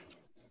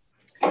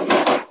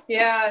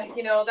 Yeah,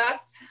 you know,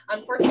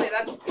 unfortunately,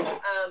 that's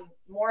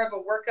more of a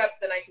workup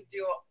than I could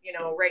do, you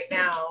know, right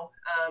now.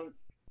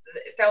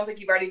 It sounds like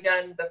you've already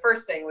done the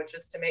first thing, which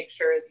is to make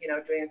sure, you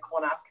know, doing a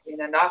colonoscopy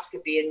and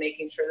endoscopy and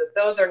making sure that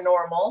those are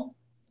normal.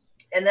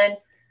 And then,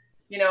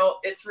 you know,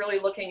 it's really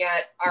looking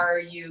at, are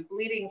you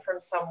bleeding from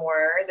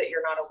somewhere that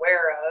you're not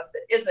aware of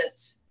that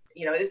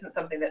isn't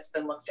something that's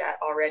been looked at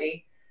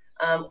already?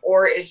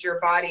 Or is your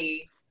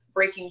body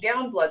breaking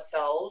down blood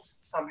cells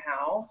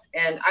somehow?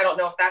 And I don't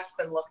know if that's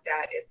been looked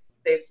at, if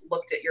they've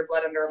looked at your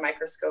blood under a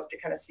microscope to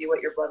kind of see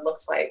what your blood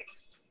looks like.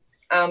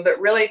 But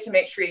really, to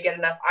make sure you get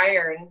enough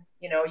iron,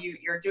 you know,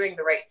 you're doing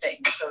the right thing.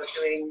 So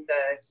doing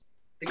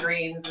the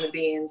greens and the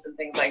beans and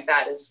things like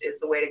that is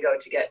the way to go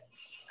to get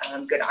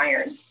good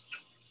iron.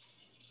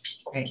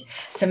 Great.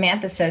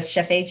 Samantha says,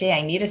 Chef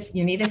AJ,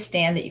 you need a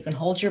stand that you can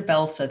hold your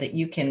bell so that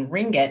you can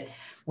ring it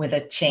with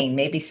a chain.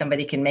 Maybe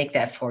somebody can make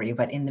that for you.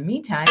 But in the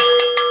meantime,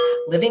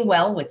 Living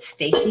Well with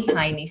Stacy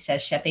Heine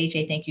says, Chef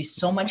AJ, thank you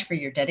so much for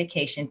your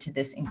dedication to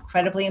this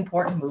incredibly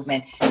important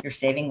movement. You're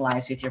saving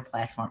lives with your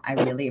platform. I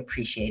really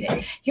appreciate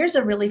it. Here's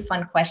a really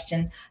fun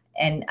question.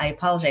 And I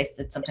apologize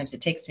that sometimes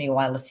it takes me a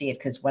while to see it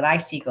because what I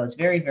see goes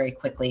very, very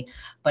quickly.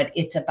 But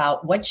it's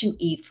about what you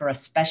eat for a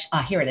special.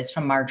 Here it is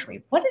from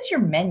Marjorie. What is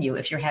your menu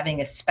if you're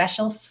having a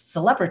special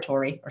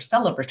celebratory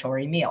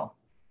meal?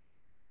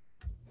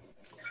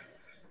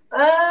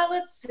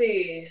 Let's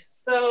see.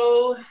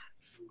 So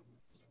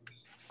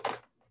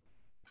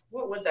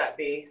what would that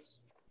be?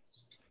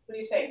 What do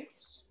you think?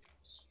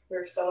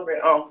 We're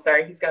celebrating. Oh,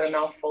 sorry. He's got a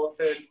mouthful of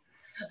food.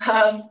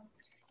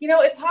 You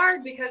know, it's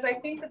hard because I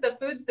think that the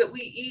foods that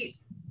we eat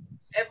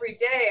every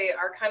day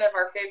are kind of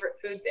our favorite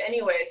foods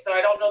anyway. So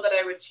I don't know that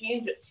I would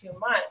change it too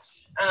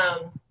much.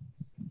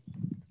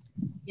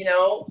 You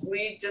know,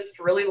 we just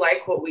really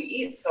like what we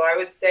eat. So I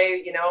would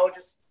say, you know,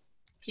 just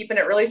keeping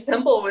it really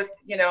simple with,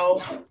 you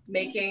know,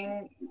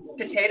 making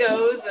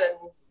potatoes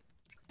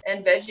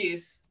and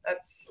veggies.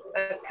 That's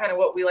kind of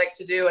what we like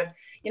to do. And,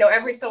 you know,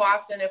 every so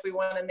often, if we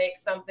want to make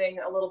something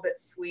a little bit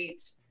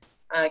sweet,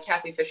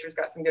 Kathy Fisher's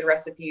got some good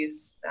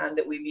recipes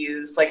that we've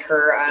used, like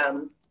her,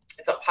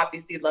 it's a poppy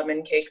seed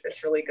lemon cake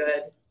that's really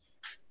good.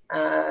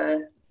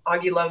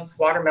 Augie loves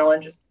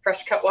watermelon, just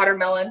fresh cut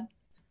watermelon.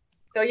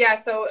 So yeah,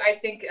 so I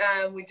think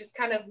we just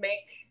kind of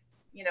make,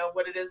 you know,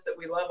 what it is that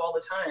we love all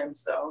the time.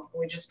 So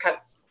we just kind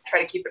of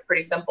try to keep it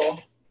pretty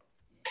simple.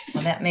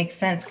 Well, that makes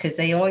sense because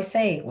they always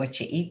say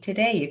what you eat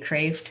today, you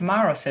crave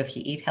tomorrow. So if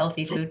you eat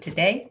healthy food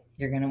today,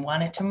 you're going to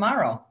want it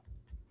tomorrow.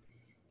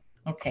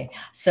 Okay,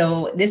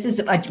 so this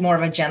is more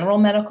of a general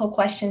medical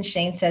question.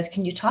 Shane says,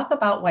 can you talk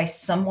about why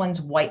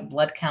someone's white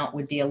blood count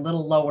would be a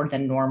little lower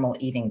than normal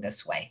eating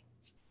this way?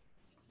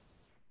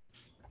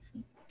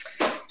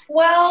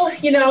 Well,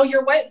 you know,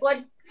 your white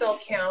blood cell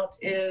count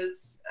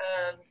is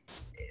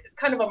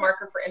kind of a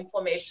marker for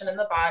inflammation in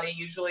the body,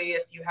 usually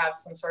if you have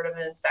some sort of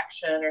an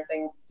infection or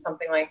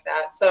something like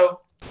that. So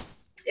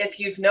if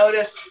you've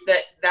noticed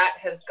that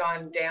has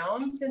gone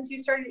down since you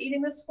started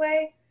eating this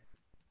way,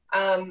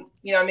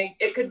 you know, I mean,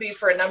 it could be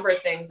for a number of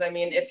things. I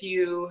mean, if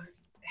you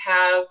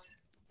have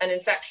an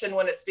infection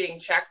when it's being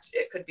checked,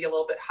 it could be a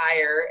little bit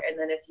higher. And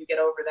then if you get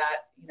over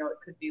that, you know, it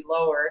could be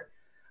lower.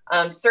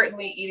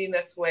 Certainly eating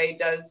this way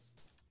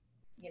does,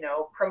 you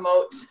know,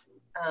 promote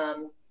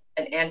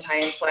an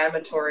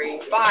anti-inflammatory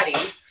body.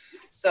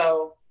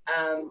 So,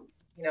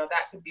 you know,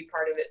 that could be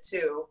part of it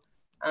too.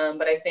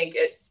 But I think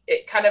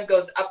it kind of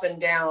goes up and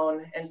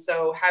down. And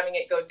so having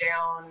it go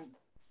down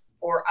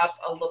or up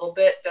a little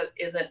bit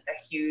isn't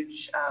a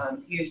huge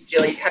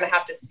deal. You kind of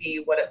have to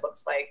see what it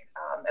looks like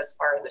as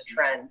far as a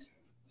trend.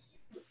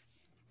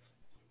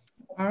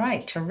 All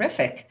right,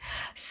 terrific.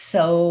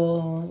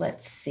 So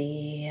let's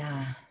see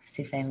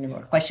if I have any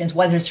more questions.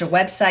 What is her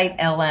website?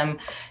 LM.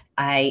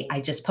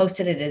 I just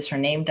posted it as her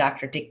name,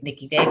 Dr.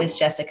 Niki Davis.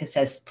 Jessica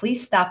says,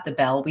 please stop the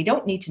bell. We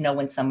don't need to know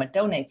when someone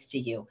donates to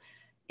you.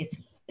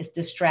 It's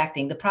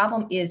distracting. The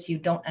problem is you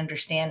don't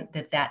understand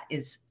that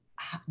is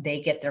they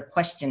get their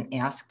question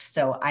asked.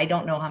 So I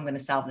don't know how I'm going to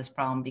solve this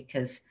problem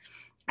because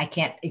I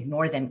can't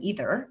ignore them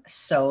either.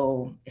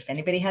 So if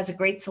anybody has a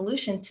great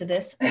solution to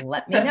this,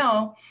 let me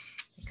know,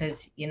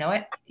 because you know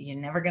what? You're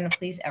never going to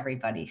please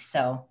everybody.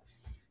 So,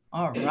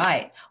 all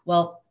right.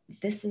 Well,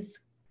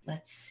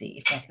 let's see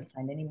if I can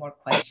find any more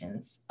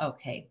questions.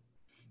 Okay.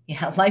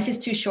 Yeah, life is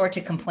too short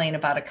to complain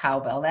about a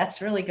cowbell.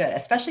 That's really good,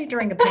 especially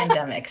during a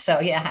pandemic. So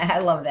yeah, I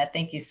love that.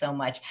 Thank you so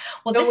much.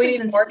 Well, Don't we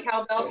need more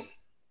cowbell?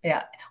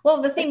 Yeah.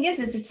 Well, the thing is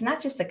it's not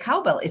just the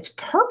cowbell, it's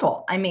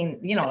purple. I mean,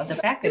 you know, the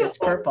fact that it's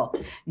purple.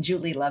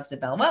 Julie loves the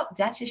bell. Well,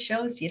 that just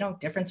shows, you know,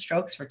 different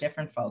strokes for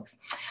different folks.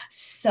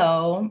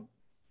 So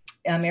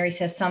Mary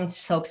says some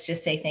soaps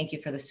just say thank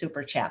you for the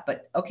super chat.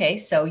 But okay,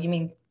 so you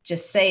mean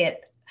just say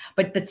it.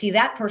 But see,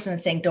 that person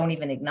is saying don't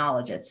even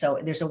acknowledge it. So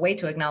there's a way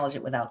to acknowledge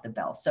it without the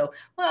bell. So,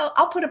 well,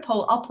 I'll put a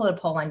poll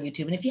on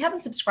YouTube. And if you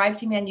haven't subscribed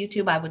to me on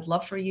YouTube, I would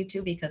love for you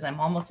to, because I'm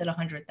almost at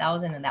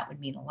 100,000 and that would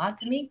mean a lot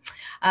to me.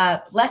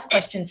 Last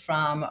question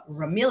from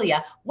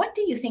Ramelia. What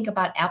do you think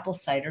about apple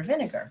cider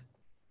vinegar?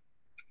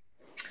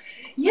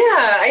 Yeah,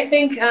 I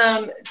think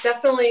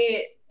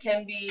definitely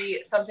can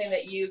be something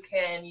that you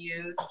can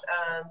use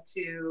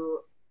to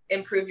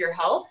improve your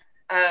health.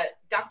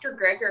 Dr.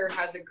 Greger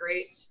has a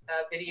great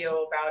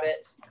video about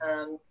it.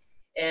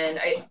 And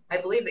I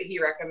believe that he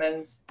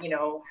recommends, you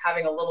know,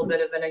 having a little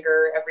bit of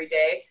vinegar every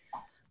day.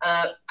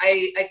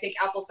 I think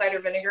apple cider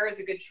vinegar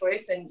is a good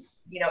choice, and,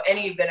 you know,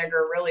 any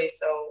vinegar really.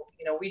 So,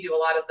 you know, we do a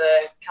lot of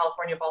the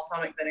California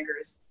balsamic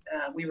vinegars.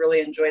 We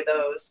really enjoy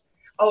those.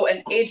 Oh,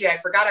 and AJ, I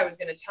forgot I was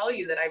going to tell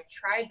you that I've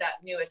tried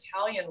that new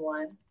Italian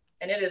one,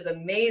 and it is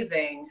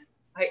amazing.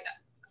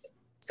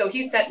 So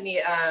he sent me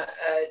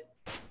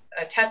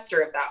a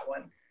tester of that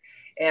one,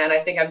 and I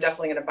think I'm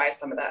definitely going to buy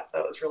some of that. So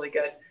it was really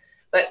good.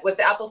 But with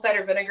the apple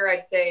cider vinegar,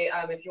 I'd say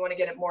if you want to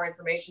get more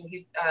information,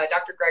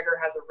 Dr.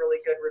 Greger has a really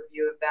good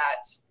review of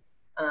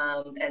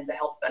that and the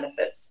health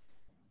benefits.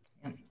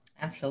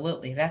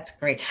 Absolutely. That's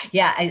great.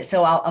 Yeah.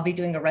 So I'll be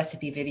doing a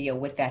recipe video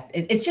with that.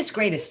 It's just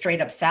great. It's straight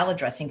up salad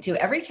dressing too.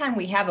 Every time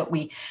we have it,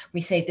 we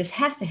say this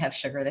has to have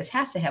sugar. This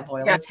has to have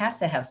oil. Yeah. This has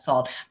to have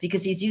salt,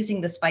 because he's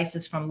using the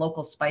spices from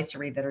local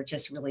spicery that are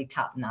just really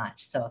top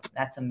notch. So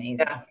that's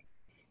amazing. Yeah.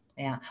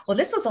 Yeah. Well,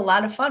 this was a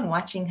lot of fun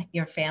watching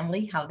your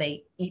family, how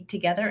they eat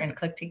together and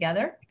cook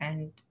together.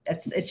 And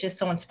it's just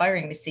so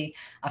inspiring to see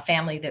a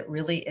family that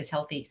really is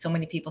healthy. So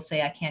many people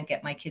say, I can't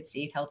get my kids to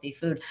eat healthy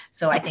food.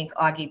 So I think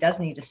Augie does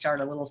need to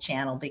start a little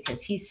channel,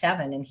 because he's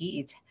 7 and he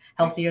eats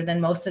healthier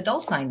than most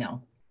adults I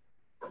know.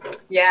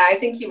 Yeah, I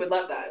think he would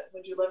love that.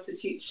 Would you love to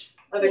teach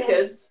other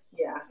kids?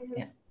 Yeah.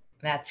 Yeah.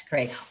 That's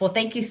great. Well,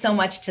 thank you so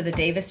much to the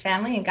Davis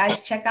family. And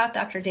guys, check out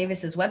Dr.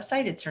 Davis's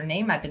website. It's her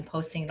name. I've been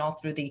posting it all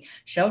through the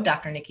show,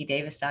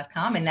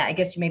 drnikidavis.com. And I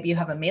guess maybe you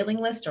have a mailing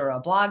list or a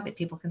blog that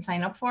people can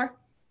sign up for.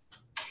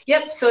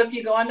 Yep. So if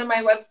you go onto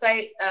my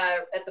website,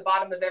 at the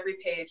bottom of every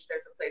page,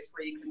 there's a place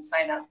where you can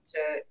sign up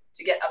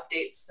to get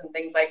updates and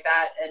things like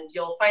that. And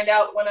you'll find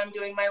out when I'm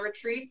doing my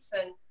retreats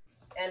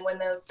and when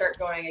those start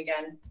going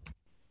again.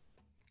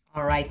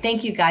 All right.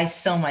 Thank you guys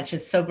so much.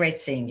 It's so great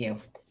seeing you.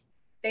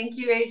 Thank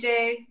you,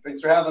 AJ. Thanks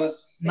for having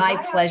us. My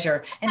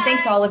pleasure. And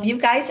thanks all of you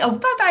guys. Oh,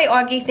 bye-bye,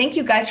 Augie. Thank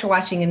you guys for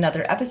watching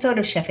another episode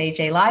of Chef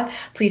AJ Live.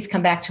 Please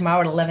come back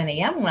tomorrow at 11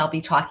 a.m. when I'll be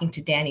talking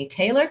to Danny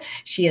Taylor.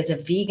 She is a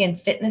vegan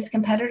fitness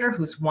competitor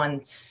who's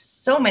won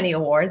so many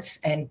awards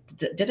and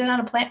did it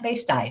on a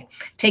plant-based diet.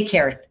 Take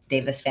care,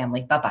 Davis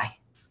family. Bye-bye.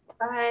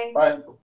 Bye. Bye.